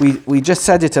 we just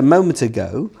said it a moment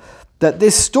ago, that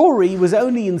this story was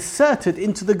only inserted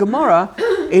into the Gemara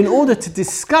in order to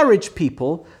discourage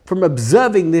people from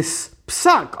observing this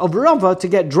psak of Rava to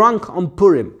get drunk on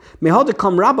Purim.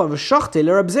 Mehodekam Rabba v'shachte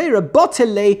leRabzeira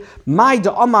botele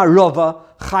maida Omar Rava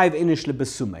chayv inish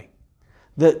lebesume.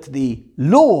 That the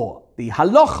law, the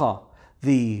halacha,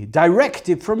 the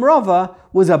directive from Rava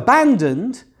was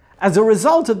abandoned as a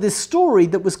result of this story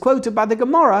that was quoted by the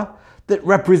Gemara that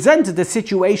represented a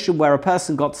situation where a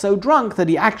person got so drunk that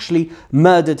he actually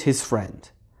murdered his friend.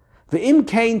 V'im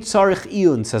kain tzarich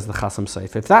iyun, says the Chasam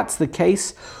Sofer. If that's the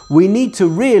case, we need to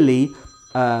really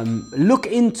look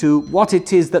into what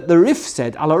it is that the Rif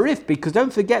said, al Rif, because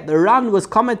don't forget, the Ran was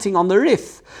commenting on the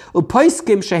Rif. And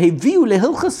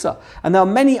there are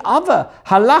many other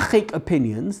halachic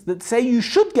opinions that say you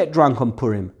should get drunk on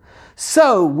Purim.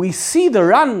 So we see the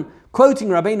Ran quoting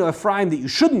Rabbeinu Ephraim that you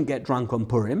shouldn't get drunk on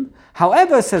Purim.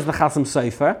 However, says the Chasam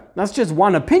Sofer, that's just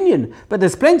one opinion, but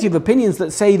there's plenty of opinions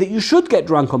that say that you should get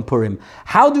drunk on Purim.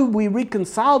 How do we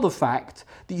reconcile the fact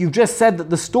that you've just said that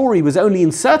the story was only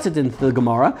inserted into the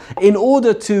Gemara in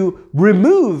order to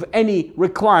remove any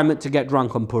requirement to get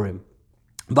drunk on Purim?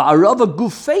 And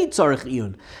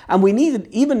we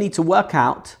even need to work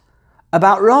out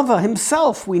about Rava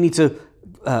himself. We need to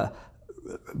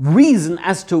reason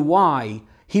as to why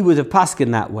he would have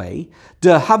paskin that way.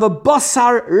 To have a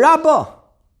basar Rabbah.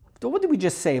 So what did we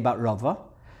just say about Rava?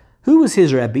 Who was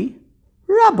his Rebbe?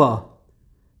 Rabbah.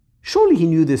 Surely he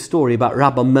knew this story about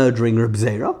Rabbah murdering Reb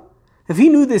Zera. If he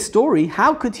knew this story,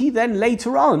 how could he then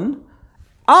later on,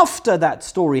 after that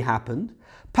story happened,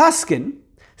 paskin,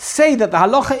 say that the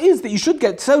halacha is that you should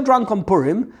get so drunk on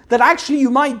Purim that actually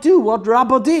you might do what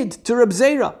Rabbah did to Reb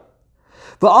Zera.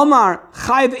 V'amar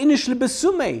chayv inish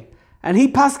lebesume. And he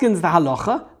paskins the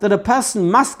halacha that a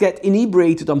person must get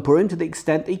inebriated on Purim to the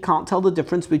extent that he can't tell the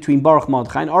difference between Baruch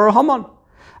Mordechai and Or Haman.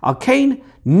 Al-Kain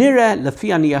nire lefi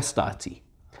aniyastati.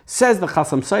 Says the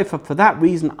Chasam Sofer, for that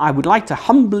reason, I would like to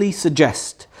humbly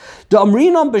suggest. He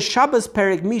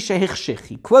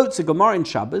quotes a Gemara in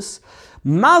Shabbos,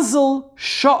 Mazel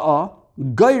sha'a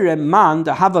goyrem man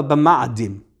dehava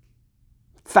b'ma'adim.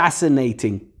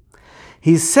 Fascinating.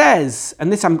 He says,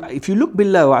 and this, if you look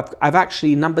below, I've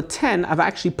actually, number 10, I've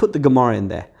actually put the Gemara in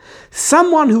there.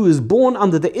 Someone who is born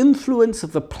under the influence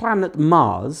of the planet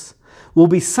Mars will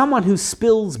be someone who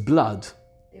spills blood.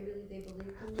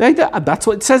 That's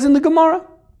what it says in the Gemara.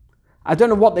 I don't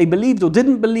know what they believed or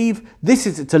didn't believe.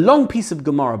 It's a long piece of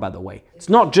Gemara, by the way. It's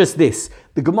not just this.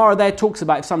 The Gemara there talks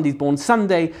about if somebody's born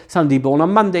Sunday, somebody born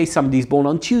on Monday, somebody's born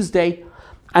on Tuesday.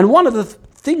 And one of the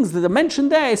things that are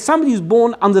mentioned there is somebody who's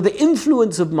born under the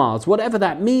influence of Mars, whatever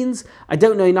that means. I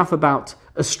don't know enough about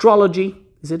astrology.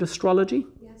 Is it astrology?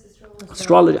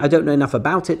 Astrology, I don't know enough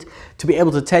about it to be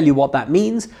able to tell you what that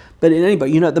means. But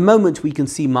at the moment we can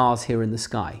see Mars here in the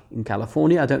sky in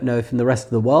California. I don't know if in the rest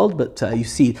of the world, but you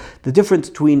see the difference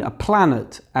between a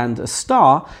planet and a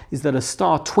star is that a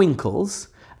star twinkles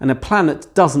and a planet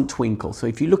doesn't twinkle. So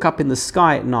if you look up in the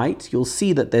sky at night, you'll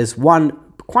see that there's one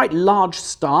quite large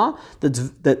star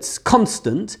that's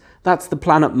constant. That's the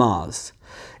planet Mars.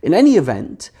 In any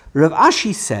event, Rav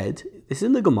Ashi said, it's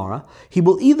in the Gemara, he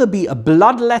will either be a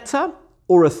bloodletter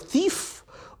or a thief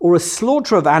or a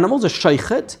slaughterer of animals, a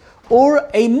sheichet, or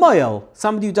a moel,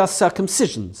 somebody who does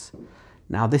circumcisions.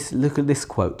 Now look at this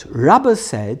quote. Rabba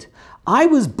said, I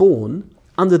was born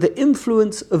under the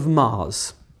influence of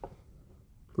Mars.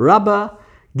 Rabba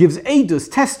gives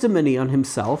Eidus testimony on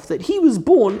himself that he was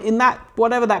born in that,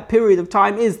 whatever that period of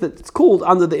time is that's called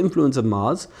under the influence of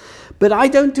Mars, but I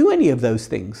don't do any of those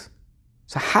things.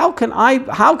 So how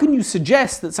can you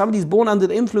suggest that somebody who's born under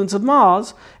the influence of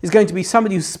Mars is going to be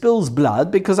somebody who spills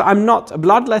blood, because I'm not a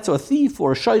bloodletter, a thief,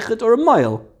 or a sheichet, or a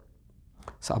moel?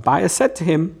 So Abaye said to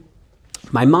him,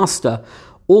 my master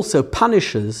also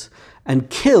punishes and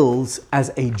kills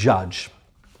as a judge.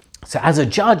 So as a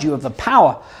judge, you have the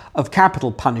power of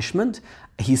capital punishment.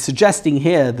 He's suggesting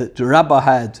here that Rabbah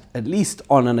had, at least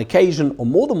on an occasion, or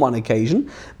more than one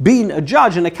occasion, been a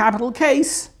judge in a capital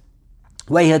case,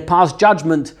 where he had passed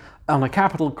judgment on a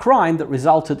capital crime that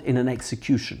resulted in an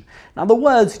execution. In other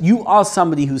words, you are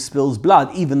somebody who spills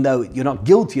blood, even though you're not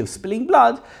guilty of spilling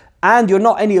blood, and you're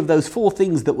not any of those four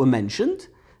things that were mentioned.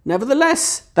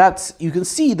 Nevertheless, you can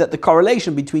see that the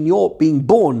correlation between your being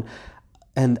born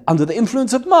and under the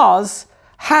influence of Mars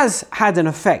has had an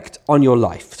effect on your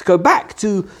life. To go back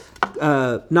to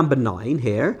number 9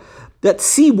 here, let's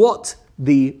see what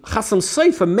the Chasam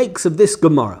Sofer makes of this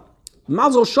Gemara.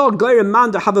 That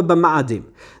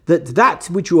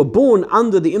which you are born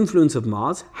under the influence of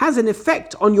Mars has an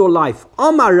effect on your life.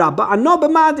 And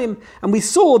we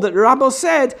saw that Rabbah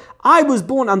said, I was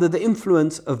born under the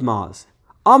influence of Mars.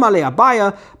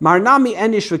 Marnami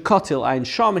enish v'kotil ayin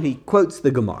sham, and he quotes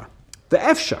the Gemara. The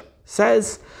Efsha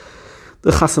says,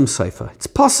 the Chasam Sofer, it's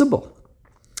possible.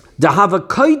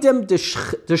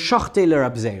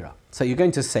 So you're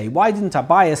going to say, why didn't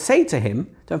Abaye say to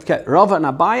him, don't forget, Rava and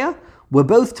Abaye were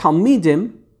both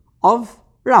Talmidim of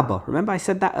Rabbah. Remember I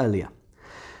said that earlier.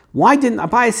 Why didn't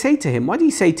Abaye say to him, why did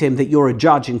he say to him that you're a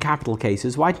judge in capital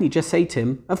cases? Why didn't he just say to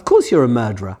him, of course you're a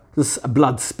murderer, a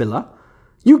blood spiller.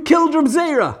 You killed Reb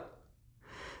Zera.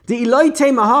 The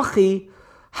Eloite Mahachi,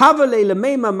 Havale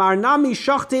Lemema Marnami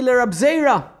Shachte Le Reb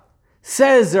Zera.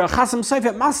 Says Chasam Sofer,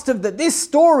 it must have, that this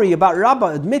story about Rabbah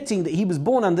admitting that he was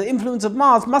born under the influence of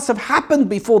Mars must have happened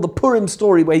before the Purim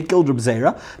story where he killed Reb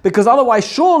Zera, because otherwise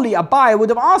surely Abaye would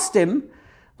have asked him,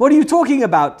 what are you talking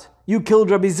about? You killed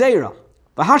Rabbi Zera.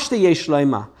 V'hashte yesh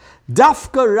loima.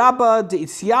 Dafka Rabbah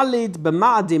de'itziyalid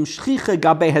b'ma'adim shchicha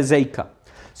gabe hazeka.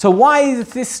 So why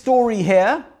is this story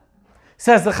here?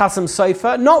 Says the Chasam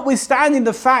Sofer, notwithstanding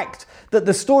the fact that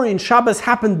the story in Shabbos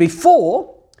happened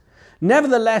before,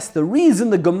 nevertheless, the reason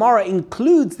the Gemara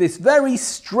includes this very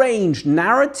strange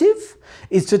narrative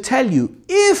is to tell you,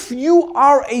 if you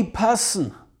are a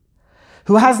person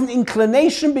who has an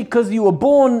inclination because you were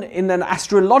born in an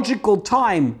astrological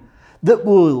time that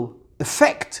will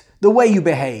affect the way you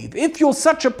behave, if you're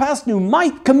such a person who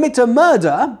might commit a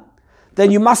murder,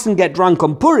 then you mustn't get drunk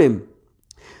on Purim.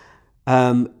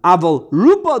 Aval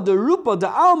rupa de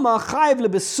alma chayiv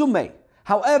lebesumei.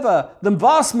 However, the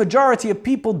vast majority of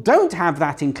people don't have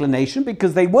that inclination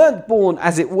because they weren't born,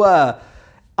 as it were,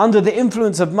 under the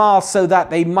influence of Mars so that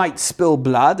they might spill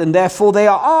blood, and therefore they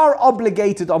are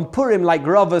obligated on Purim, like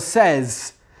Rava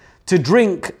says, to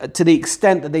drink to the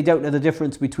extent that they don't know the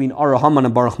difference between Orah Haman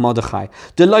and Baruch Mordechai.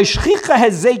 And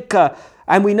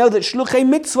we know that Shluchei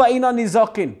Mitzvah einan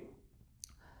nizakin.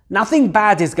 Nothing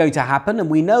bad is going to happen, and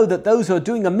we know that those who are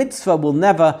doing a mitzvah will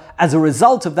never, as a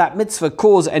result of that mitzvah,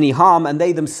 cause any harm, and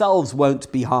they themselves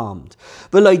won't be harmed.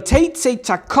 And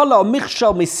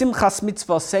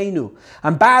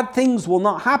bad things will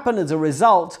not happen as a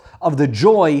result of the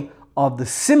joy of the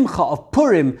simcha of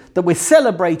Purim that we're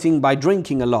celebrating by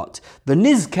drinking a lot.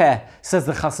 V'nizkeh, says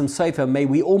the Chasam Sofer, may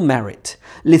we all merit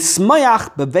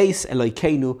lismayach beveis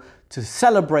Elokeinu, to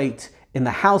celebrate in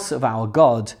the house of our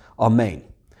God. Amen.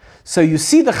 So you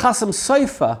see the Chasam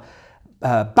Sofer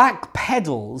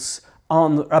backpedals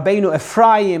on Rabbeinu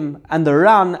Ephraim and the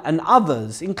Ran and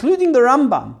others, including the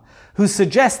Rambam, who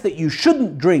suggest that you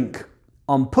shouldn't drink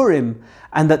on Purim,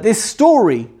 and that this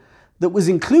story that was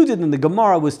included in the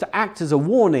Gemara was to act as a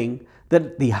warning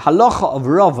that the halacha of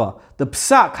Rava, the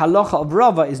psak halacha of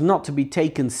Rava, is not to be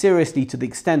taken seriously to the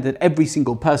extent that every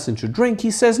single person should drink.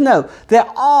 He says, no, there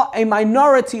are a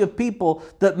minority of people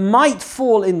that might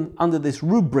fall in under this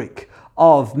rubric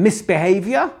of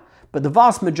misbehavior, but the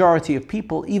vast majority of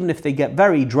people, even if they get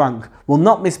very drunk, will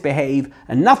not misbehave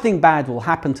and nothing bad will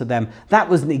happen to them. That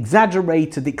was an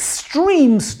exaggerated,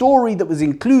 extreme story that was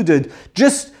included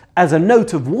just as a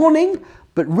note of warning,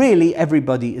 but really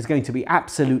everybody is going to be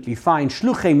absolutely fine.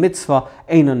 Shluchei mitzvah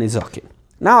eino nizokin.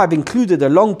 Now I've included a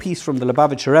long piece from the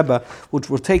Lubavitcher Rebbe, which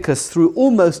will take us through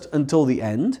almost until the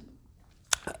end.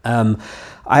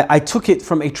 I took it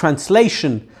from a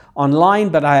translation online,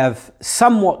 but I have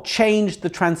somewhat changed the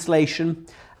translation.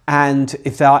 And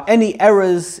if there are any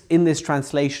errors in this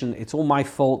translation, it's all my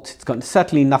fault. It's got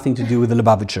certainly nothing to do with the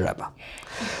Lubavitcher Rebbe.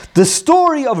 The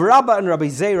story of Rabbah and Rabbi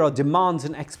Zera demands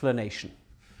an explanation.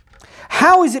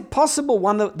 How is it possible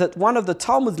that one of the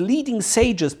Talmud's leading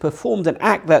sages performed an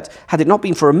act that, had it not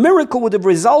been for a miracle, would have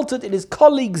resulted in his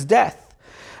colleague's death?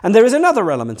 And there is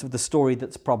another element of the story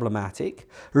that's problematic.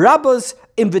 Rabbah's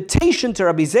invitation to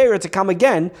Rabbi Zera to come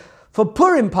again for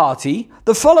Purim party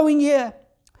the following year.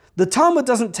 The Talmud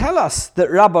doesn't tell us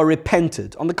that Rabbah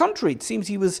repented. On the contrary, it seems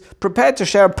he was prepared to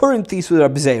share a Purim feast with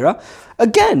Rabbi Zera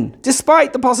again,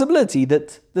 despite the possibility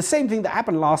that the same thing that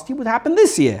happened last year would happen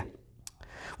this year.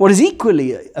 What is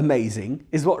equally amazing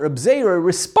is what Rabbi Zera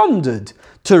responded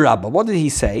to Rabbah. What did he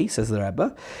say, says the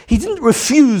Rebbe? He didn't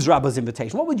refuse Rabbah's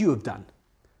invitation. What would you have done?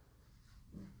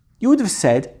 You would have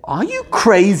said, are you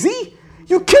crazy?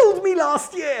 You killed me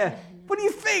last year. What do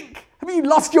you think? Have you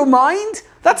lost your mind?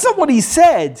 That's not what he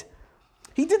said.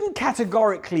 He didn't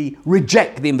categorically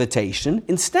reject the invitation.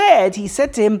 Instead, he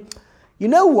said to him, you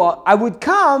know what? I would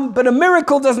come, but a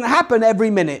miracle doesn't happen every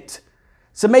minute.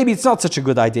 So maybe it's not such a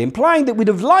good idea, implying that we'd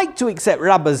have liked to accept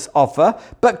Rabbah's offer,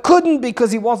 but couldn't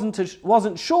because he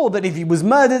wasn't sure that if he was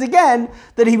murdered again,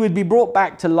 that he would be brought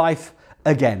back to life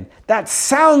again. That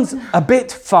sounds a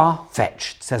bit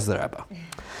far-fetched, says the Rebbe.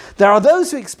 There are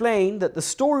those who explain that the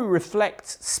story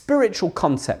reflects spiritual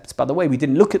concepts. By the way, we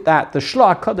didn't look at that. The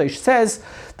Shloah Kodesh says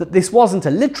that this wasn't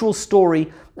a literal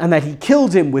story and that he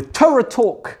killed him with Torah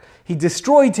talk. He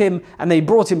destroyed him and they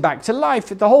brought him back to life.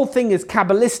 The whole thing is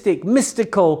Kabbalistic,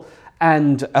 mystical,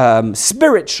 and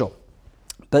spiritual.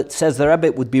 But, says the Rebbe,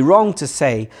 it would be wrong to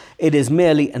say it is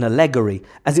merely an allegory,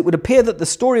 as it would appear that the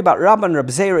story about Rabbah and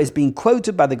Rabbi Zera is being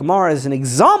quoted by the Gemara as an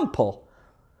example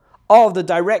of the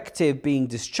directive being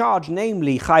discharged,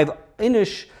 namely, Chayv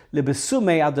Inish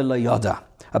Libesume Adela Yoda.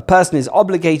 A person is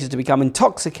obligated to become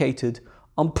intoxicated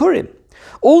on Purim.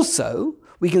 Also,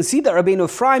 we can see that Rabbeinu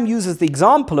Ephraim uses the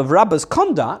example of Rabbah's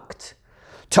conduct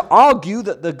to argue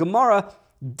that the Gemara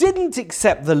didn't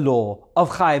accept the law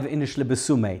of Chayv Inish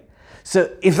Libesume.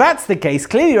 So if that's the case,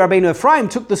 clearly Rabbeinu Ephraim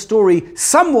took the story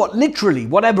somewhat literally,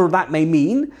 whatever that may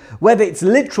mean, whether it's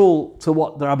literal to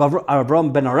what the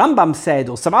Avraham ben Rambam said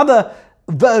or some other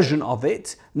version of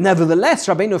it. Nevertheless,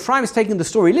 Rabbeinu Ephraim is taking the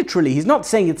story literally. He's not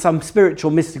saying it's some spiritual,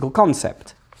 mystical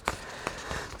concept.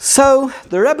 So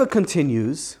the Rebbe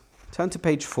continues, turn to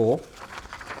page 4.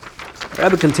 The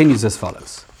Rebbe continues as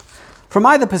follows. From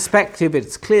either perspective,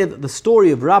 it's clear that the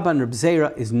story of Rabbah and Rabbi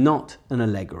Zera is not an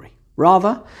allegory.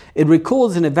 Rather, it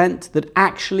records an event that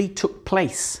actually took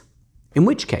place. In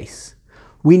which case,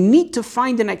 we need to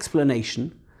find an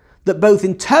explanation that both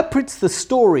interprets the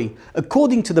story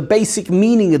according to the basic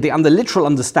meaning of the literal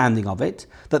understanding of it,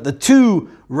 that the two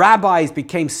rabbis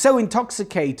became so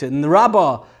intoxicated and the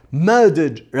Rabbah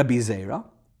murdered Rabbi Zera,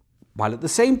 while at the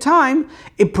same time,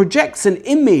 it projects an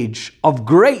image of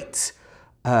great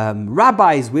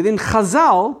rabbis within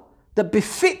Chazal that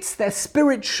befits their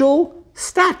spiritual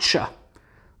stature.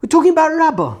 We're talking about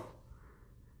Rabbah.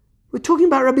 We're talking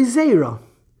about Rabbi Zera.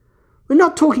 We're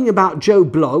not talking about Joe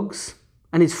Bloggs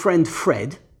and his friend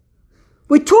Fred.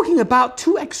 We're talking about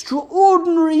two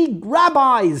extraordinary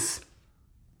rabbis.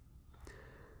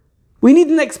 We need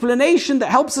an explanation that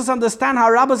helps us understand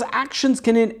how Rabbah's actions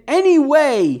can in any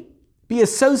way be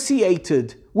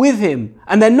associated with him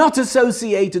and they're not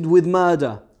associated with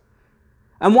murder.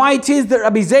 And why it is that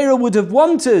Rabbi Zera would have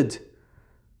wanted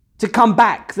to come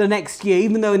back the next year,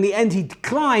 even though in the end he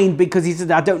declined because he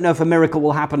said, I don't know if a miracle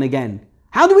will happen again.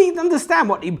 How do we understand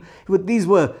what these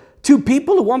were? Two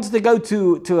people who wanted to go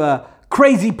to a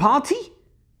crazy party?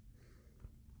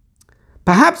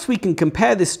 Perhaps we can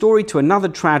compare this story to another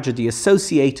tragedy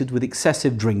associated with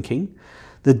excessive drinking,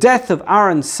 the death of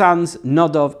Aaron's sons,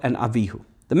 Nadav and Avihu.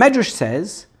 The Medrash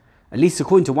says, at least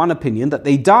according to one opinion, that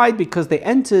they died because they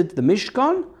entered the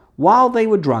Mishkan while they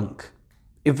were drunk.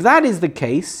 If that is the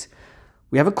case,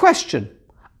 we have a question.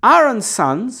 Aaron's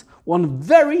sons were on a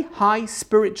very high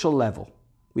spiritual level.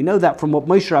 We know that from what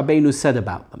Moshe Rabbeinu said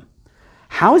about them.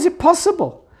 How is it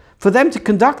possible for them to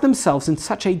conduct themselves in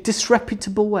such a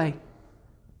disreputable way?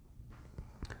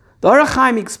 The Orach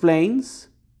Chaim explains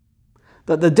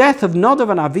that the death of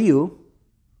Nadav and Avihu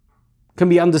can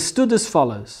be understood as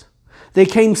follows. They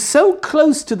came so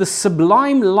close to the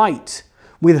sublime light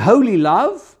with holy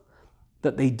love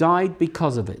that they died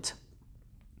because of it.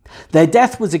 Their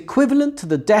death was equivalent to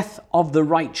the death of the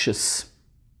righteous.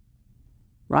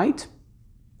 Right?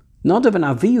 Nadav and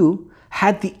Avihu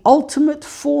had the ultimate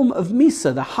form of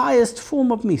Misa, the highest form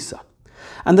of Misa.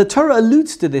 And the Torah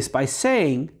alludes to this by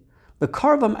saying,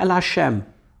 B'karvam el Hashem.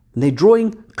 And they're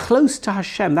drawing close to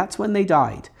Hashem. That's when they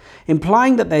died.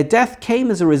 Implying that their death came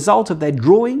as a result of their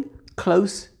drawing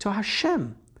close to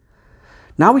Hashem.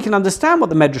 Now we can understand what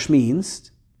the Medrash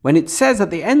means when it says that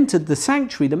they entered the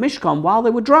sanctuary, the Mishkan, while they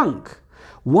were drunk.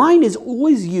 Wine is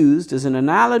always used as an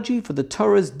analogy for the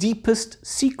Torah's deepest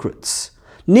secrets.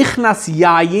 Nichnas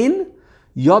yayin,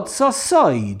 yotza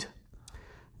soid.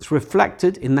 It's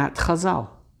reflected in that chazal.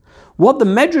 What the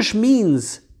Medrash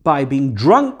means by being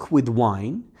drunk with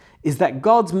wine is that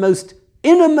God's most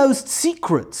innermost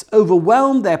secrets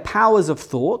overwhelmed their powers of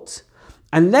thought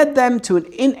and led them to an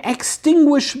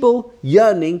inextinguishable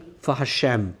yearning for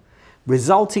Hashem,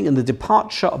 resulting in the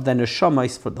departure of their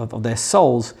neshamas, of their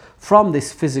souls, from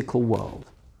this physical world.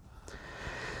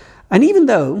 And even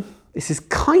though this is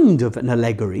kind of an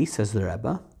allegory, says the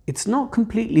Rebbe, it's not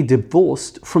completely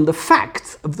divorced from the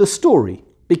facts of the story,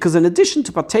 because in addition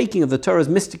to partaking of the Torah's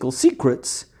mystical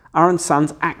secrets, Aaron's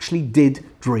sons actually did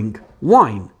drink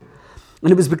wine.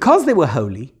 And it was because they were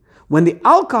holy, when the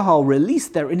alcohol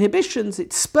released their inhibitions,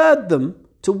 it spurred them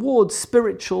towards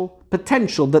spiritual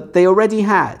potential that they already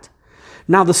had.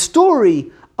 Now the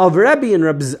story of Rabbah and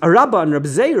Reb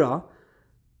Zera,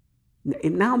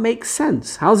 it now makes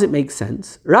sense. How does it make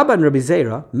sense? Rabbah and Reb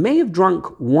Zera may have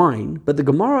drunk wine, but the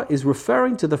Gemara is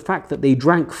referring to the fact that they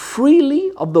drank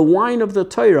freely of the wine of the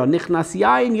Torah. Nichnas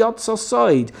yayin yotza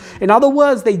soid. In other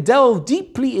words, they delved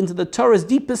deeply into the Torah's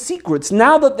deepest secrets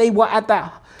now that they were at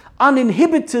that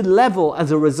uninhibited level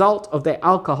as a result of their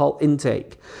alcohol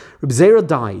intake. Reb Zera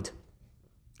died.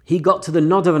 He got to the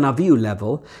Nadav and Avihu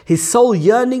level, his soul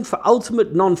yearning for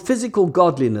ultimate non-physical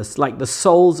godliness like the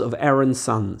souls of Aaron's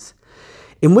sons.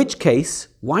 In which case,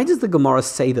 why does the Gemara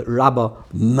say that Rabbah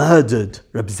murdered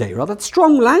Reb Zera? That's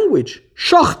strong language.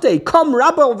 Shochte, come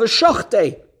Rabbah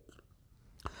v'shochte.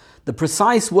 The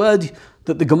precise word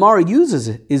that the Gemara uses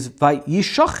is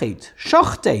vayishochet,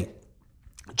 shochte.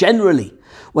 Generally,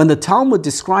 when the Talmud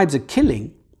describes a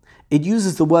killing, it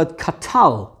uses the word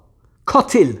katal,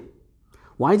 kotil.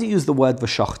 Why do you use the word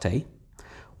v'shochte?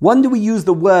 When do we use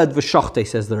the word v'shochte,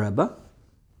 says the Rebbe?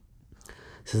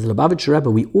 Says the Lubavitcher Rebbe,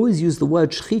 we always use the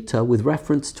word shchita with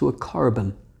reference to a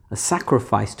korban, a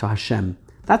sacrifice to Hashem.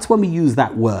 That's when we use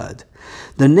that word.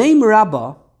 The name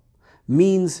Rabbah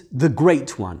means the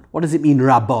great one. What does it mean,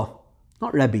 Rabbah?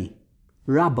 Not Rebbe.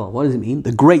 Rabbah, what does it mean?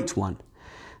 The great one.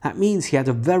 That means he had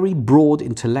a very broad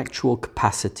intellectual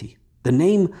capacity. The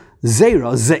name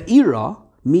Zera, Zeira,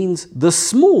 means the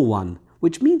small one,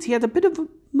 which means he had a bit of a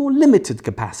more limited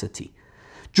capacity.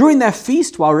 During their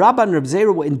feast, while Rabbah and Reb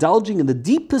Zera were indulging in the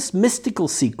deepest mystical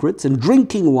secrets and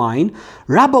drinking wine,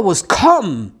 Rabbah was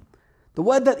calm. The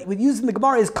word that we use in the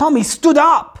Gemara is calm. He stood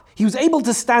up. He was able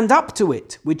to stand up to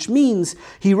it, which means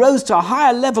he rose to a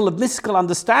higher level of mystical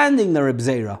understanding than Reb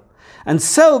Zera. And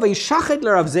so, Veishachet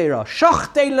le Rav Zera,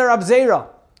 Shachte le Rav Zera.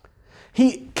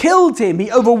 He killed him. He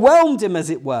overwhelmed him, as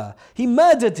it were. He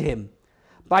murdered him.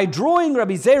 By drawing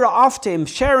Rabbi Zera after him,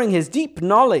 sharing his deep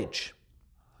knowledge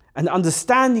and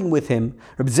understanding with him,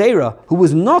 Rabbi Zera, who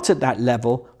was not at that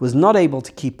level, was not able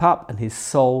to keep up and his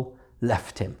soul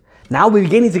left him. Now we're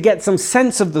beginning to get some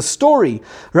sense of the story.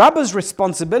 Rabbah's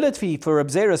responsibility for Rabbi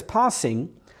Zera's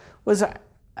passing was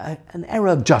an error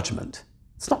of judgment.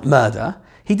 It's not murder.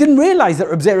 He didn't realize that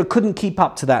Rabbi Zera couldn't keep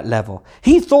up to that level.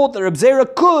 He thought that Rabbi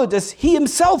Zera could, as he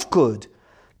himself could,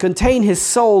 contain his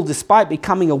soul despite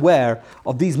becoming aware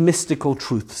of these mystical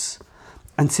truths.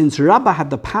 And since Rabbah had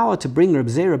the power to bring Reb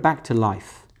Zera back to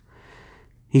life,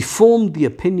 he formed the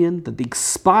opinion that the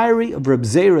expiry of Reb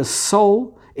Zera's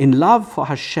soul in love for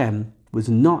Hashem was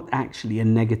not actually a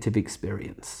negative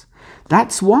experience.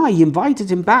 That's why he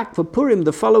invited him back for Purim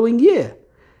the following year.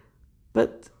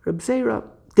 But Reb Zera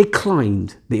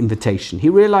declined the invitation. He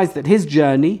realized that his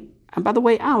journey, and by the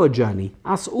way, our journey,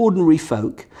 us ordinary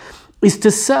folk, is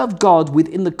to serve God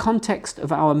within the context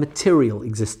of our material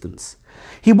existence.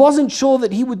 He wasn't sure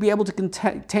that he would be able to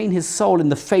contain his soul in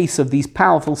the face of these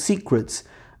powerful secrets,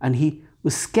 and he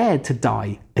was scared to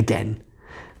die again.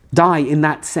 Die in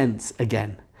that sense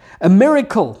again. A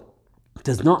miracle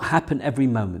does not happen every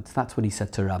moment. That's what he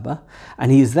said to Rabbah.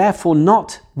 And he is therefore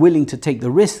not willing to take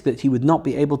the risk that he would not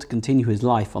be able to continue his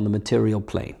life on the material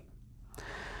plane.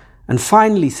 And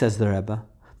finally, says the Rebbe,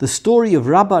 the story of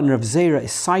Rabbah and Rav Zera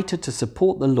is cited to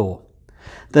support the law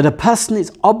that a person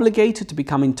is obligated to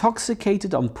become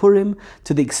intoxicated on Purim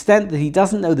to the extent that he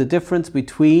doesn't know the difference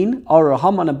between Orah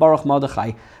Haman and Baruch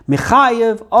Mordechai.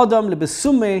 Mechayev Adam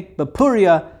lebesume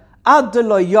bepuria ad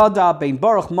lo yada bein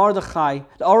Baruch Mordechai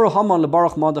Orah Haman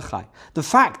leBaruch Mordechai. The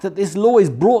fact that this law is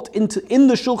brought in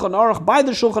the Shulchan Aruch by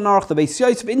the Shulchan Aruch, the Beis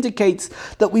Yosef, indicates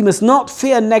that we must not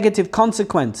fear negative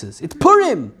consequences. It's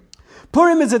Purim.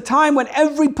 Purim is a time when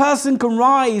every person can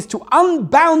rise to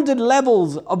unbounded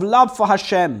levels of love for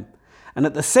Hashem, and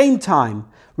at the same time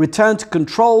return to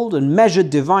controlled and measured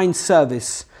divine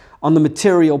service on the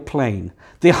material plane.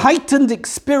 The heightened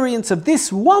experience of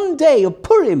this one day of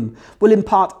Purim will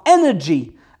impart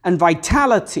energy and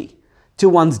vitality to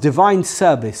one's divine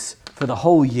service for the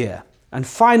whole year. And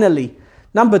finally,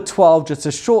 number 12, just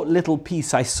a short little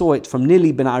piece. I saw it from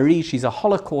Nili Ben Ari. She's a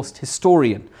Holocaust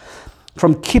historian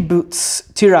from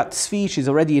Kibbutz Tirat Tzvi. She's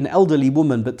already an elderly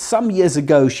woman, but some years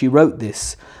ago she wrote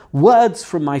this. Words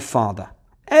from my father.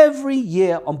 Every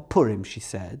year on Purim, she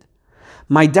said,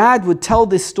 my dad would tell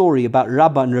this story about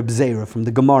Rabbah and Reb Zera from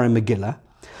the Gemara and Megillah,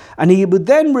 and he would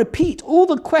then repeat all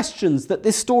the questions that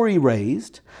this story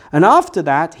raised, and after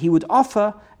that he would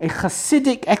offer a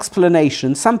Hasidic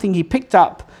explanation, something he picked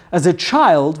up as a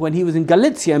child when he was in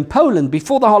Galicia in Poland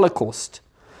before the Holocaust.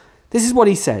 This is what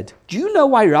he said. Do you know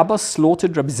why Rabbah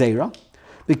slaughtered Reb Zera?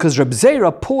 Because Reb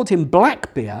Zera poured him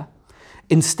black beer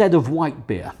instead of white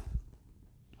beer.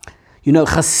 You know,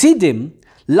 Hasidim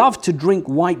loved to drink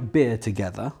white beer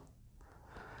together.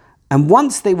 And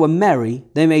once they were merry,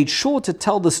 they made sure to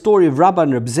tell the story of Rabbah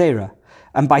and Reb Zera.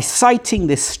 And by citing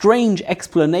this strange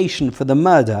explanation for the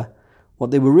murder,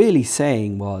 what they were really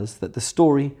saying was that the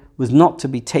story was not to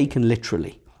be taken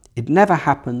literally. It never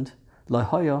happened. Lo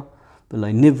hoya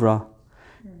v'lo nivra.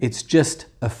 It's just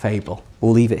a fable.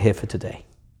 We'll leave it here for today.